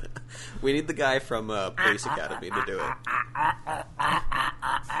 We need the guy from Police Academy to do it.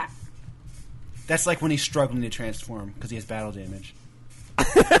 That's like when he's struggling to transform because he has battle damage.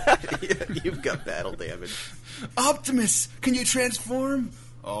 You've got battle damage. Optimus, can you transform?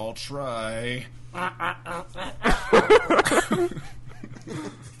 I'll try.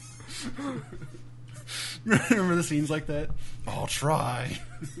 Remember the scenes like that? I'll try.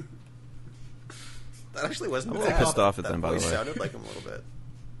 That actually wasn't I'm a bad. little pissed off at That them, by the voice way. sounded like him a little bit.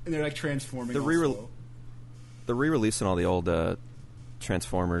 And they're like transforming. The all re-rel- slow. They're re-releasing all the old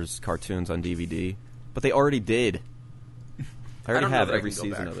Transformers cartoons on DVD, but they already did. I already don't know have that I every can go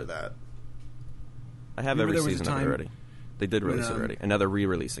season back of for it. that. I have Remember every there was a season of it time already. They did release it when, already, and now they're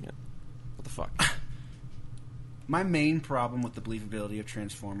re-releasing it. What the fuck? My main problem with the believability of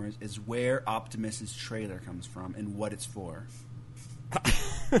Transformers is where Optimus's trailer comes from and what it's for.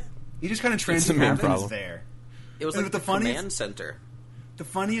 He just kind of That's the main transforms and problem. is there. It was And like the the funniest- command center. The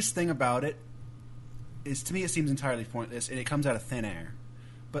funniest thing about it is, to me, it seems entirely pointless, and it comes out of thin air.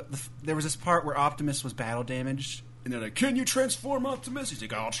 But there was this part where Optimus was battle damaged, and they're like, "Can you transform Optimus?" He's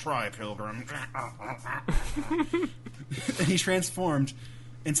like, "I'll try, Pilgrim." And he transformed,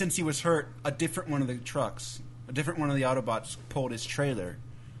 and since he was hurt, a different one of the Autobots pulled his trailer,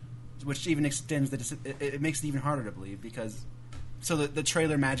 which even extends it makes it even harder to believe, because so the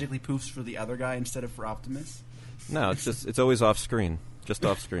trailer magically poofs for the other guy instead of for Optimus. No, it's always off screen, just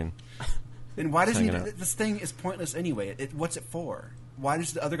off screen. Then why does Hanging out. this thing is pointless anyway? What's it for? Why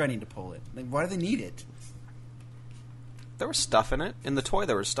does the other guy need to pull it? Like, why do they need it? There was stuff in it. In the toy,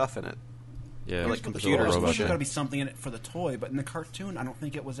 there was stuff in it. Yeah, Like there's a computers little and There's robot shit. got to thing. be something in it for the toy, but in the cartoon, I don't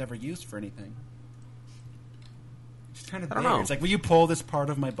think it was ever used for anything. It's kind of I don't there. know. It's like, will you pull this part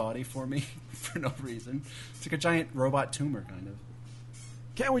of my body for me for no reason? It's like a giant robot tumor, kind of.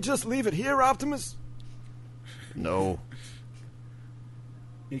 Can't we just leave it here, Optimus? No.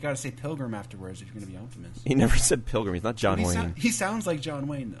 You got to say Pilgrim afterwards if you're going to be Optimus. He never said Pilgrim. He's not John he, Wayne. he sounds like John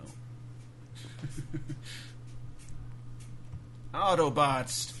Wayne, though.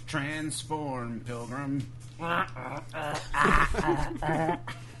 Autobots, transform, Pilgrim.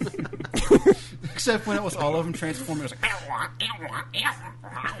 Except when it was all of them transforming, it was like...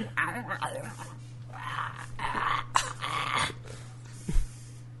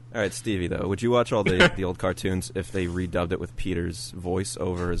 All right, Stevie, though, would you watch all the old cartoons if they redubbed it with Peter's voice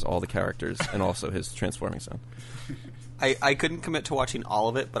over as all the characters and also his transforming sound? I couldn't commit to watching all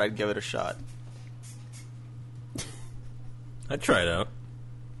of it, but I'd give it a shot. I'd try it out.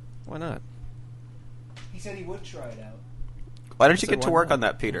 Why not? He said he would try it out. Why don't you So get to why work not? on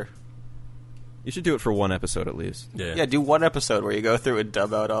that, Peter? You should do it for one episode at least. Yeah. Yeah, do one episode where you go through and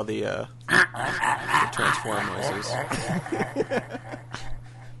dub out all the transform noises.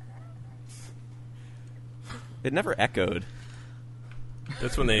 It never echoed.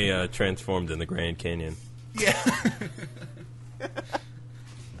 That's when they transformed in the Grand Canyon. Yeah.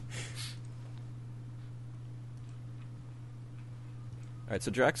 All right,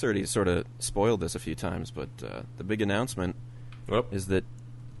 so Drax already sort of spoiled this a few times, but the big announcement Well, is that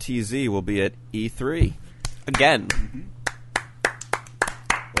TZ will be at E3. Again.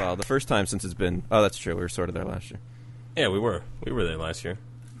 Well, the first time since it's been... Oh, that's true. We were sort of there last year. yeah, we were. We were there last year.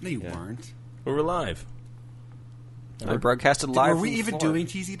 No, you Yeah. weren't. We were live. We broadcasted live. Were we from the even floor. doing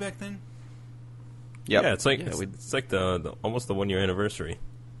TZ back then? Yep. Yeah, it's like Yeah, it's like the almost the 1 year anniversary.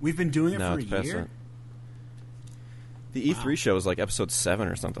 We've been doing it No, for a it's past year? that. The E3 show is like episode 7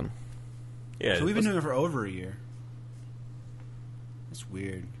 or something. Yeah, So we've been it doing it for over a year. That's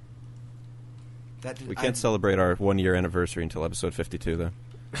weird. We can't celebrate our 1 year anniversary until episode 52, though.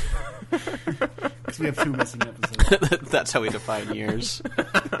 Because we have 2 missing episodes. That's how we define years.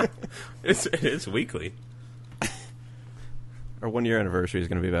 it's weekly. Our 1 year anniversary is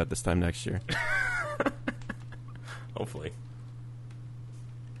going to be about this time next year. Hopefully.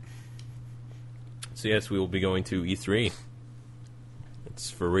 So yes, we will be going to E3. It's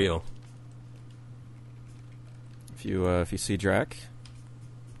for real. If you see Drac,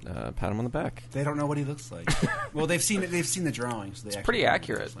 pat him on the back. They don't know what he looks like. Well, they've seen it. They've seen the drawings. So they It's actually pretty know what he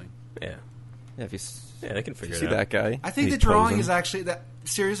accurate. looks like. Yeah, Yeah, yeah, they can if figure you it see out. that guy. I think he's the drawing posing. is actually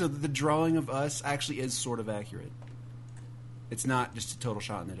seriously, the drawing of us actually is sort of accurate. It's not just a total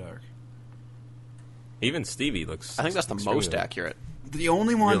shot in the dark. Even Stevie looks. I think that's the extremely- most accurate. The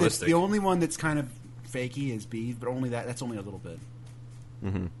only one Realistic. that's kind of fakey is Beeve, but only that's only a little bit.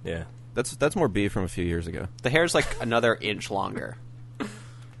 Mm-hmm. Yeah, That's more B from a few years ago. The hair's like another inch longer.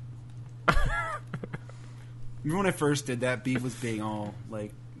 Remember when I first did that? Beef was being all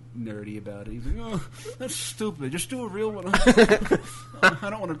like nerdy about it. He's like, "Oh, that's stupid. Just do a real one." I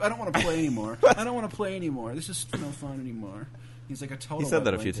don't want to play anymore. I don't want to play anymore. This is no fun anymore. He's like a total. He said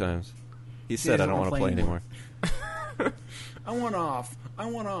that a few wet blanket. times. He said, "I don't want to play anymore." I want off. I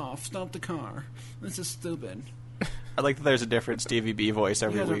want off. Stop the car. This is stupid. I like that there's a different Stevie B voice You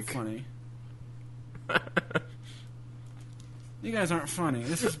every guys week. aren't funny. You guys aren't funny.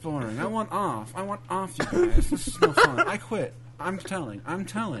 This is boring. I want off. I want off, you guys. This is no fun. I quit. I'm telling. I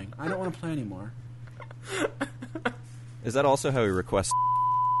don't want to play anymore. Is that also how he requests?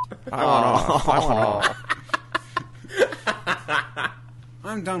 I want off.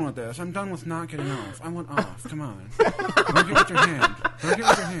 I'm done with this. I'm done with not getting off. I want off. Come on. Work it with your hand. Work it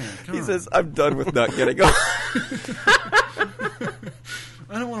with your hand. Come He on. says, "I'm done with not getting off."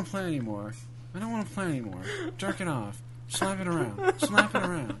 I don't want to play anymore. I don't want to play anymore. Jerk it off. Slap it around. Slap it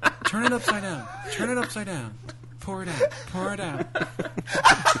around. Turn it upside down. Turn it upside down. Pour it out. Pour it out.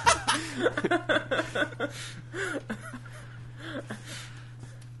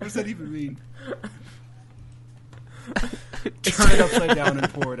 What does that even mean? Turn it upside down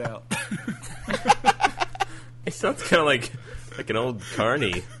and pour it out. It sounds kind of like an old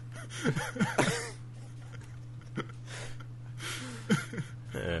carny.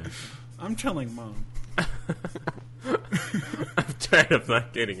 I'm telling Mom. I'm tired of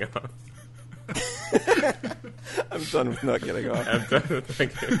not getting off. I'm done with not getting off. I'm done with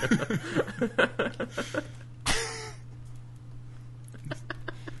not getting off.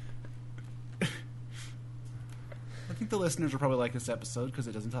 I think the listeners will probably like this episode because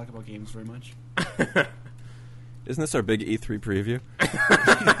it doesn't talk about games very much. Isn't this our big E3 preview?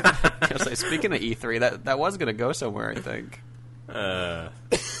 I was gonna say, speaking of E3, that was going to go somewhere, I think. Oh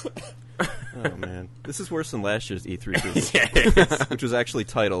man, this is worse than last year's E3 preview, Yeah, it is. which was actually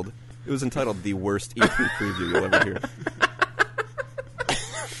titled. It was entitled "The Worst E3 Preview You'll Ever Hear."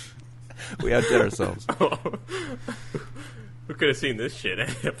 We outdid ourselves. Who could have seen this shit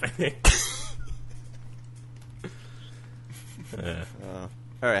happening?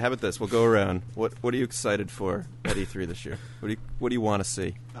 All right, how about this? We'll go around. What are you excited for at E3 this year? What do you want to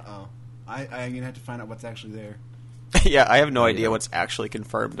see? Uh-oh. I'm going to have to find out what's actually there. Yeah, I have no Oh, idea yeah. what's actually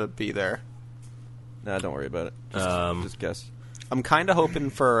confirmed to be there. Nah, don't worry about it. Just guess. I'm kind of hoping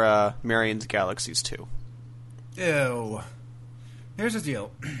for Marion's Galaxies 2. Ew. Here's the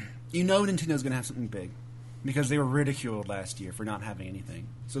deal. You know Nintendo's going to have something big. Because they were ridiculed last year for not having anything.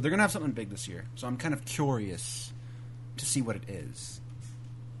 So they're going to have something big this year. So I'm kind of curious to see what it is.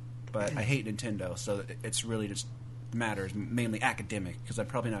 But I hate Nintendo, so it's really just matters mainly academic. Because I'm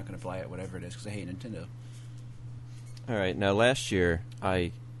probably not going to buy it, whatever it is, because I hate Nintendo. All right, now last year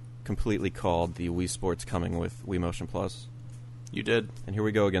I completely called the Wii Sports coming with Wii Motion Plus. You did. And here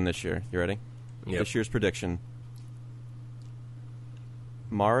we go again this year. You ready? Yep. This year's prediction.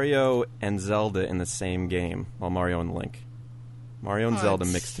 Mario and Zelda in the same game, while Mario and Link. Mario and What? Zelda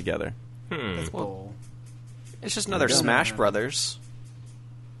mixed together. That's bull. It's just another Yeah. Smash Brothers.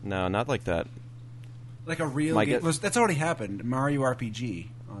 No, not like that. Like a real My game. guess- That's already happened. Mario RPG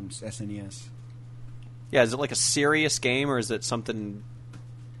on SNES. Yeah, is it like a serious game, or is it something...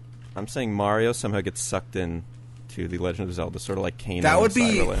 I'm saying Mario somehow gets sucked in to the Legend of Zelda, sort of like Kano. That would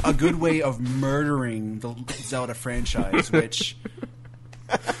and be Cyberland. a good way of murdering the Zelda franchise, which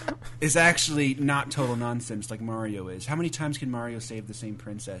is actually not total nonsense like Mario is. How many times can Mario save the same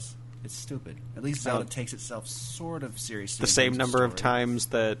princess? It's stupid. At least Zelda takes itself sort of seriously. The in same terms number of story. times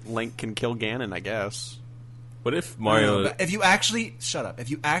that Link can kill Ganon, I guess. What if No, Mario? but if you actually shut up, if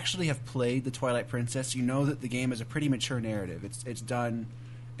you actually have played the Twilight Princess, you know that the game is a pretty mature narrative. It's done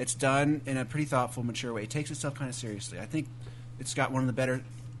in a pretty thoughtful, mature way. It takes itself kind of seriously. I think it's got one of the better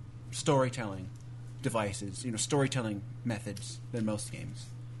storytelling devices, storytelling methods than most games.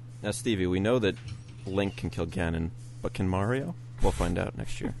 Now, Stevie, we know that Link can kill Ganon, but can Mario? We'll find out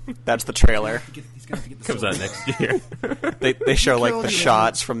next year. That's the trailer. He's gonna have to get the Comes sword. out next year. They show like killed the you,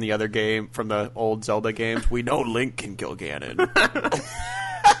 shots from the other game, from the old Zelda games. We know Link can kill Ganon,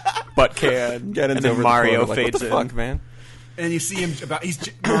 but can Ganon's and then over the Mario corner, like, fades what the in. fuck, man? And you see him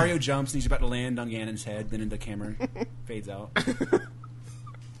Mario jumps and he's about to land on Ganon's head. Then the camera fades out.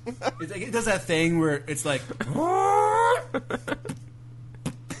 It does that thing where it's like.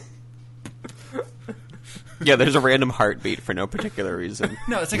 Yeah, there's a random heartbeat for no particular reason.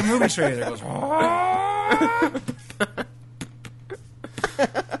 No, it's like a movie trailer. It goes.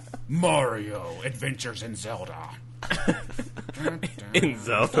 Mario Adventures in Zelda. In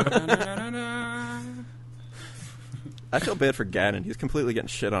Zelda. I feel bad for Ganon. He's completely getting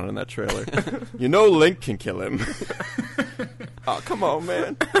shit on in that trailer. You know Link can kill him. Oh, come on,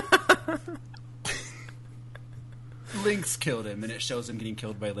 man. Link's killed him, and it shows him getting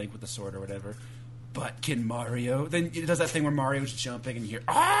killed by Link with the sword or whatever. But can Mario? Then it does that thing where Mario's jumping, and you hear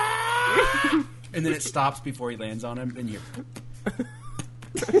ah, and then it stops before he lands on him, and you hear,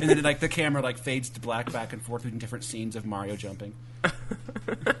 and then like the camera like fades to black back and forth between different scenes of Mario jumping.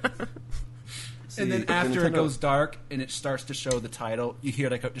 And then after it goes dark and it starts to show the title, you hear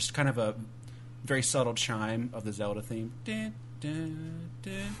like just kind of a very subtle chime of the Zelda theme. Dun, dun,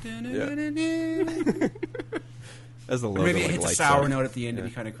 dun, dun, dun, dun, dun, dun. As the logo, Or maybe it like, hits a lights sour up. note at the end to be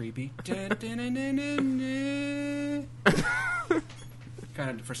kind of creepy. Dun, dun, dun, dun, dun, dun.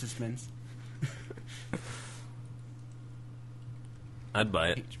 Kind of for suspense. I'd buy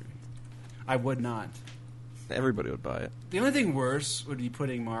it. I would not. Everybody would buy it. The only thing worse would be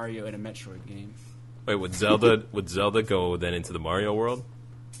putting Mario in a Metroid game. Wait, would Zelda go then into the Mario world?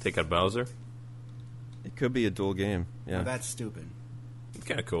 Take out Bowser? It could be a dual game. Now, Yeah. that's stupid. It's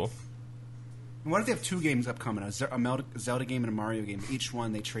kind of cool. And what if they have two games upcoming? A Zelda game and a Mario game. Each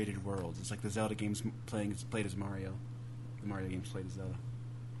one they traded worlds. It's like the Zelda game's played as Mario. The Mario game's played as Zelda.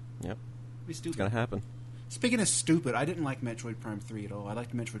 Yep. It'd be stupid. It's gonna happen. Speaking of stupid, I didn't like Metroid Prime 3 at all. I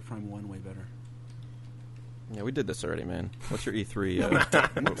liked Metroid Prime 1 way better. Yeah, we did this already, man. What's your E3? What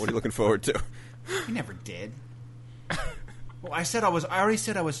are you looking forward to? You never did. Well, I already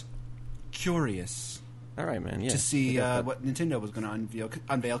said I was curious All right, man. Yeah. to see we got that. what Nintendo was going to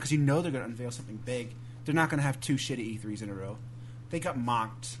unveil, because you know they're going to unveil something big. They're not going to have two shitty E3s in a row. They got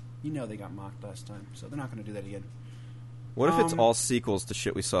mocked. You know they got mocked last time, so they're not going to do that again. What if it's all sequels to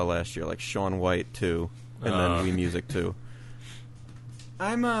shit we saw last year, like Shaun White 2, and then Wii Music 2?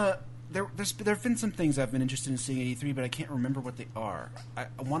 I'm there've been some things I've been interested in seeing at E3, but I can't remember what they are.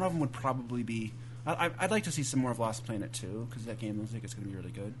 One of them would probably be I'd like to see some more of Lost Planet 2, because that game looks like it's going to be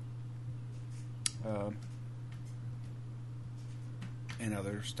really good. And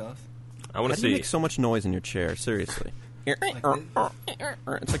other stuff. I want How to do you see. make so much noise in your chair? Seriously. Like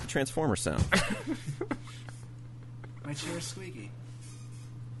It's like the Transformer sound. my chair is squeaky.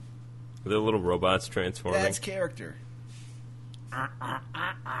 The little robots transforming. That's character.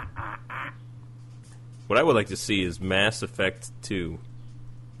 What I would like to see is Mass Effect 2.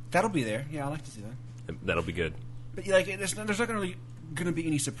 That'll be there. Yeah, I like to see that. That'll be good. But like, there's not going to be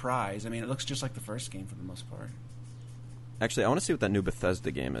any surprise. I mean, it looks just like the first game for the most part. Actually, I want to see what that new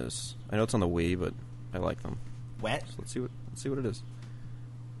Bethesda game is. I know it's on the Wii, but I like them. Wet. So let's see what it is.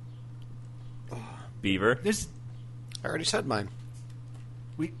 Beaver. There's I already said mine.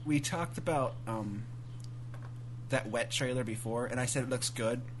 we talked about that Wet trailer before, and I said it looks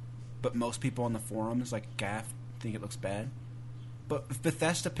good, but most people on the forums, like Gaff, think it looks bad. But if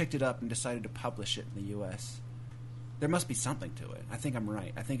Bethesda picked it up and decided to publish it in the U.S., there must be something to it. I think I'm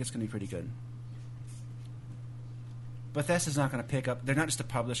right. I think it's going to be pretty good. Bethesda's not going to pick up... They're not just a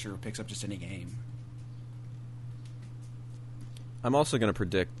publisher who picks up just any game. I'm also going to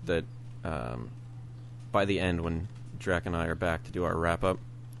predict that by the end, when Drac and I are back to do our wrap-up,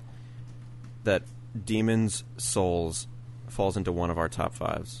 that Demon's Souls falls into one of our top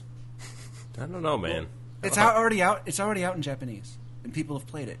 5s. I don't know, man. It's already out. It's already out in Japanese, and people have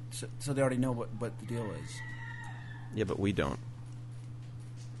played it, so they already know what the deal is. Yeah, but we don't.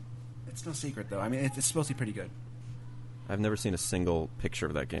 It's no secret, though. I mean, it's supposed to be pretty good. I've never seen a single picture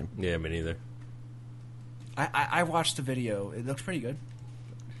of that game. Yeah, me neither. I watched the video. It looks pretty good.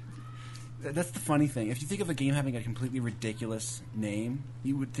 That's the funny thing. If you think of a game having a completely ridiculous name,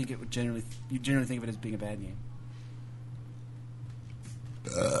 you would think it would generally think of it as being a bad game.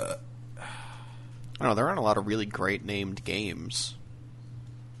 I don't know. There aren't a lot of really great named games.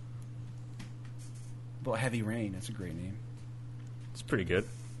 Well, Heavy Rain, that's a great name. It's pretty good.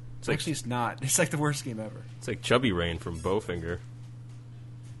 It's like, Actually, it's not. It's like the worst game ever. it's like Chubby Rain from Bowfinger.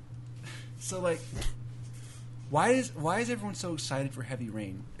 So, like, why is everyone so excited for Heavy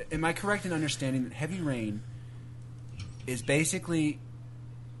Rain? Am I correct in understanding that Heavy Rain is basically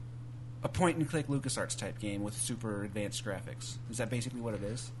a point-and-click LucasArts type game with super advanced graphics? Is that basically what it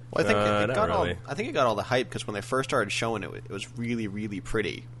is? Well, I think it not got really. I think it got all the hype because when they first started showing it, it was really, really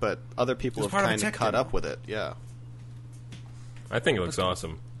pretty. But other people It have was part of a kind of tech caught demo. up with it. Yeah. I think it looks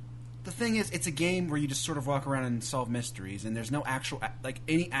awesome. The thing is, it's a game where you just sort of walk around and solve mysteries, and there's no actual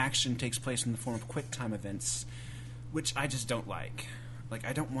any action takes place in the form of quick time events, which I just don't like. Like,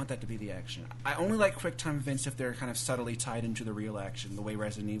 I don't want that to be the action. I only like quick time events if they're kind of subtly tied into the real action, the way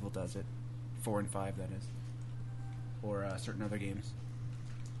Resident Evil does it, 4 and 5, that is, or certain other games.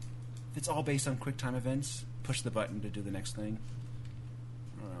 If it's all based on quick time events, push the button to do the next thing.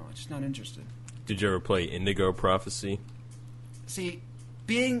 I don't know. I'm just not interested. Did you ever play Indigo Prophecy? See,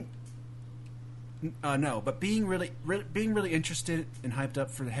 being no, but being really interested and hyped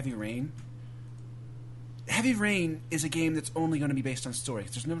up for the Heavy Rain. Heavy Rain is a game that's only going to be based on story.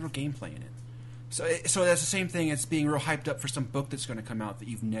 'Cause there's no real gameplay in it. So that's the same thing as being real hyped up for some book that's going to come out that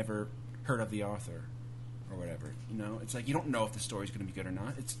you've never heard of the author or whatever. You know, it's like you don't know if the story's going to be good or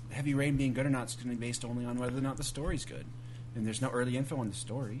not. It's Heavy Rain being good or not is going to be based only on whether or not the story's good, and there's no early info on the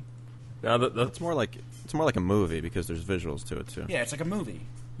story. Now, It's more like a movie because there's visuals to it too. Yeah, it's like a movie.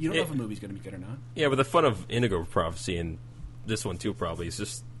 You don't know if a movie's going to be good or not. yeah, but the fun of Indigo Prophecy and this one too probably is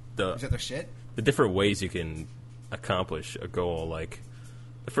just Is that their shit? the different ways you can accomplish a goal. Like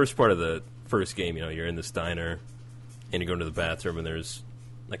the first part of the first game, you know, you're in this diner and you go into the bathroom and there's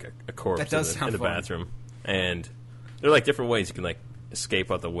like a corpse That does in sound the fun. bathroom, and there are like different ways you can like escape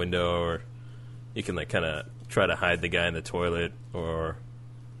out the window, or you can like kind of try to hide the guy in the toilet, or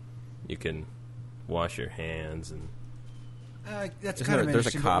you can wash your hands, and That's Isn't kind of there- there's a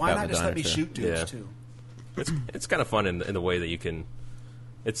interesting. cop but why out not in the just let diner, me too. shoot dudes Yeah. too? it's kind of fun in the way that you can.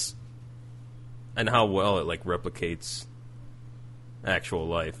 It's and how well it like replicates actual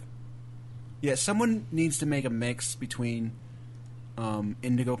life. Yeah, someone needs to make a mix between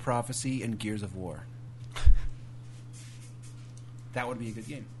Indigo Prophecy and Gears of War. That would be a good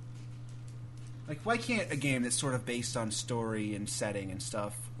game. Like, why can't a game that's sort of based on story and setting and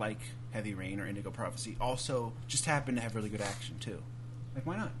stuff, like Heavy Rain or Indigo Prophecy, also just happen to have really good action too? Like,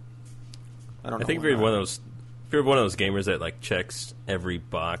 why not? I don't know. I think if why you're not. one of those, if you're one of those gamers that like checks every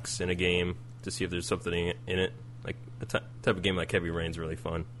box in a game to see if there's something in it, like a type of game like Heavy Rain's really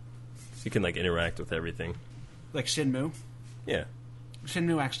fun. So you can like interact with everything. Like Shenmue? Yeah,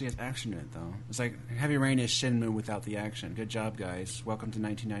 Shenmue actually has action in it, though. It's like Heavy Rain is Shenmue without the action. Good job, guys. Welcome to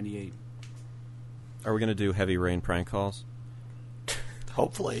 1998. Are we going to do Heavy Rain prank calls?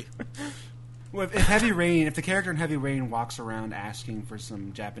 Hopefully. Well, if Heavy Rain, if the character in Heavy Rain walks around asking for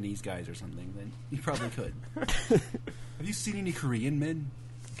some Japanese guys or something, then you probably could. Have you seen any Korean men?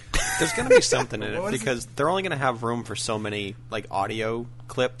 There's going to be something in What it was because they're only going to have room for so many like audio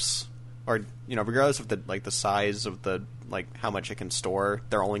clips, or you know, regardless of the size of the like how much it can store,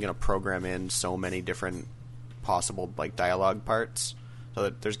 they're only going to program in so many different possible like dialogue parts. So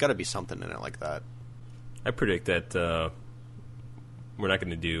that there's got to be something in it like that. I predict that we're not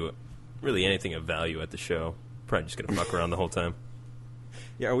going to do really anything of value at the show. Probably just going to fuck around the whole time.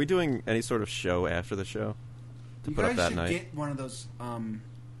 Yeah, are we doing any sort of show after the show to You put up guys that should night? get one of those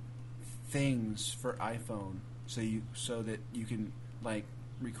things for iPhone, so that you can like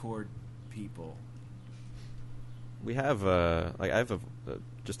record people. We have I have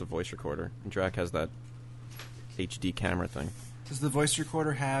just a voice recorder, and Drac has that HD camera thing. Does the voice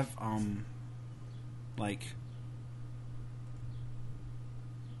recorder have like?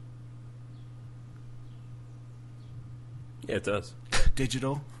 Yeah, it does.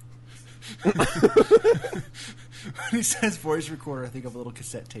 Digital. When he says voice recorder, I think of a little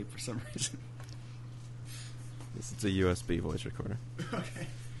cassette tape for some reason. It's a USB voice recorder. Okay.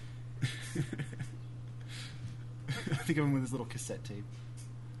 I think of him with his little cassette tape.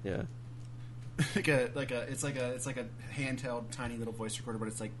 Yeah. It's like a handheld tiny little voice recorder, but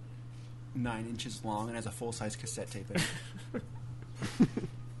it's like 9 inches long and has a full size cassette tape in it.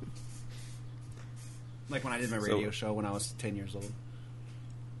 Like when I did my radio show when I was 10 years old.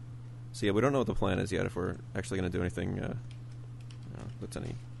 So yeah, we don't know what the plan is yet. If we're actually going to do anything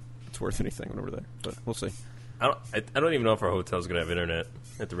that's worth anything when we're there, but we'll see. I don't even know if our hotel's going to have internet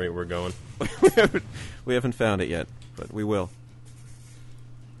at the rate we're going. We haven't found it yet, but we will.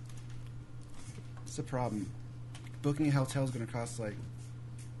 It's a problem. Booking a hotel is going to cost like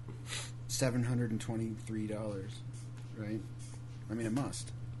 $723, right? I mean, it must.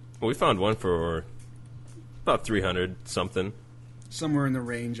 Well, we found one for about 300 something. Somewhere in the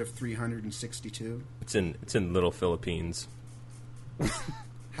range of 362. It's in Little Philippines.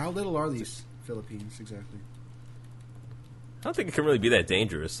 How little are these Philippines exactly? I don't think it can really be that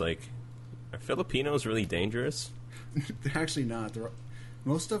dangerous. Like, are Filipinos really dangerous? They're actually not.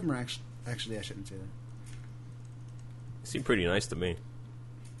 Most of them are actually. I shouldn't say that. They seem pretty nice to me.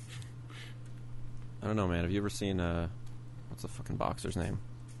 I don't know, man. Have you ever seen what's the fucking boxer's name?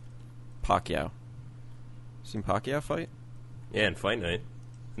 Pacquiao. Seen Pacquiao fight? Yeah, in Fight Night,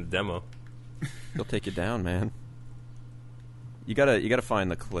 in the demo. He'll take you down, man. You gotta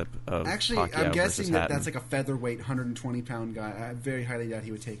find the clip of Actually, Pacquiao I'm versus guessing that Hatton. that's like a featherweight, 120-pound guy. I very highly doubt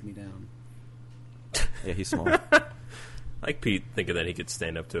he would take me down. Yeah, he's small. Like Pete thinking that he could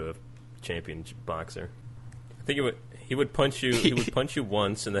stand up to a champion boxer. I think he would punch you. He would punch you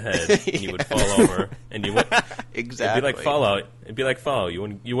once in the head, and you would fall over, and you would Exactly. It'd be like Fallout. You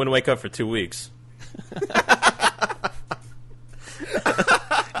wouldn't wake up for 2 weeks.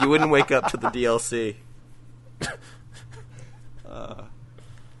 You wouldn't wake up to the DLC.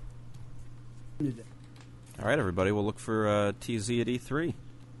 All right, everybody. We'll look for TZ at E3.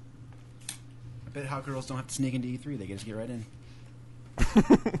 I bet hot girls don't have to sneak into E3. They can just get right in.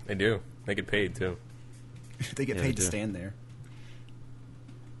 They do. They get paid too. They get Yeah, paid they to do. stand there.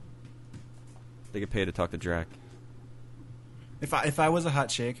 They get paid to talk to Drac. If I was a hot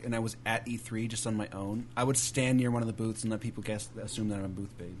chick and I was at E3 just on my own, I would stand near one of the booths and let people assume that I'm a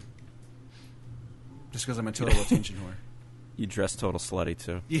booth babe. Just because I'm a total attention whore. You dress total slutty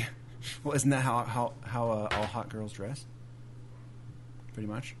too. Yeah. Well, isn't that how all hot girls dress? Pretty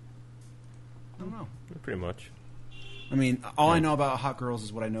much. I don't know. Pretty much. I mean, all I know about hot girls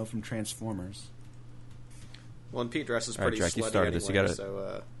is what I know from Transformers. Well, and Pete dresses All right, pretty Jack, you slutty started anyway, this. You gotta-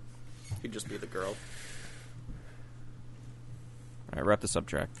 so he'd just be the girl. All right, wrap this up,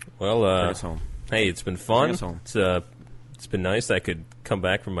 Drac. Well, Bring us home. hey, it's been fun. Bring us home. It's been nice that I could come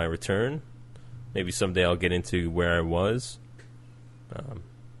back from my return. Maybe someday I'll get into where I was.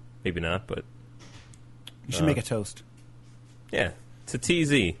 Maybe not, but You should make a toast. yeah, it's a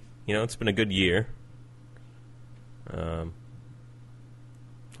TZ. You know, it's been a good year.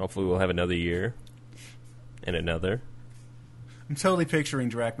 Hopefully we'll have another year and another. I'm totally picturing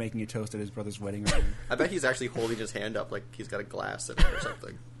Drac making a toast at his brother's wedding right now. I bet he's actually holding his hand up like he's got a glass in it or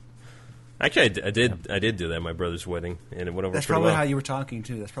something. Actually, I did do that at my brother's wedding, and it went over That's pretty probably well. how you were talking,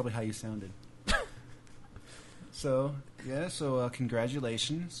 too. That's probably how you sounded. So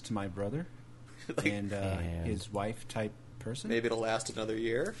congratulations to my brother and his wife type person. Maybe it'll last another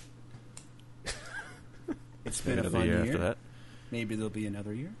year. It's been a Another fun year year. after that. Maybe there'll be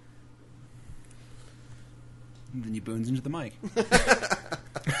another year. And then he boons into the mic.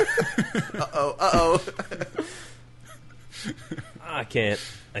 Uh-oh. I can't.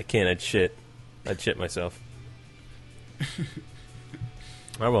 I'd shit myself.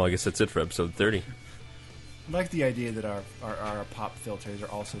 Oh, well, I guess that's it for episode 30. I like the idea that our pop filters are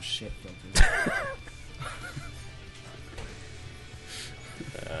also shit filters.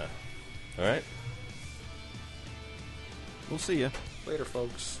 All right. We'll see you. Later,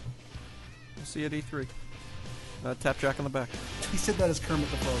 folks. We'll see you at E3. Tap Jack on the back. He said that as Kermit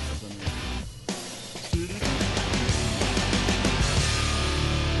the Frog for some reason.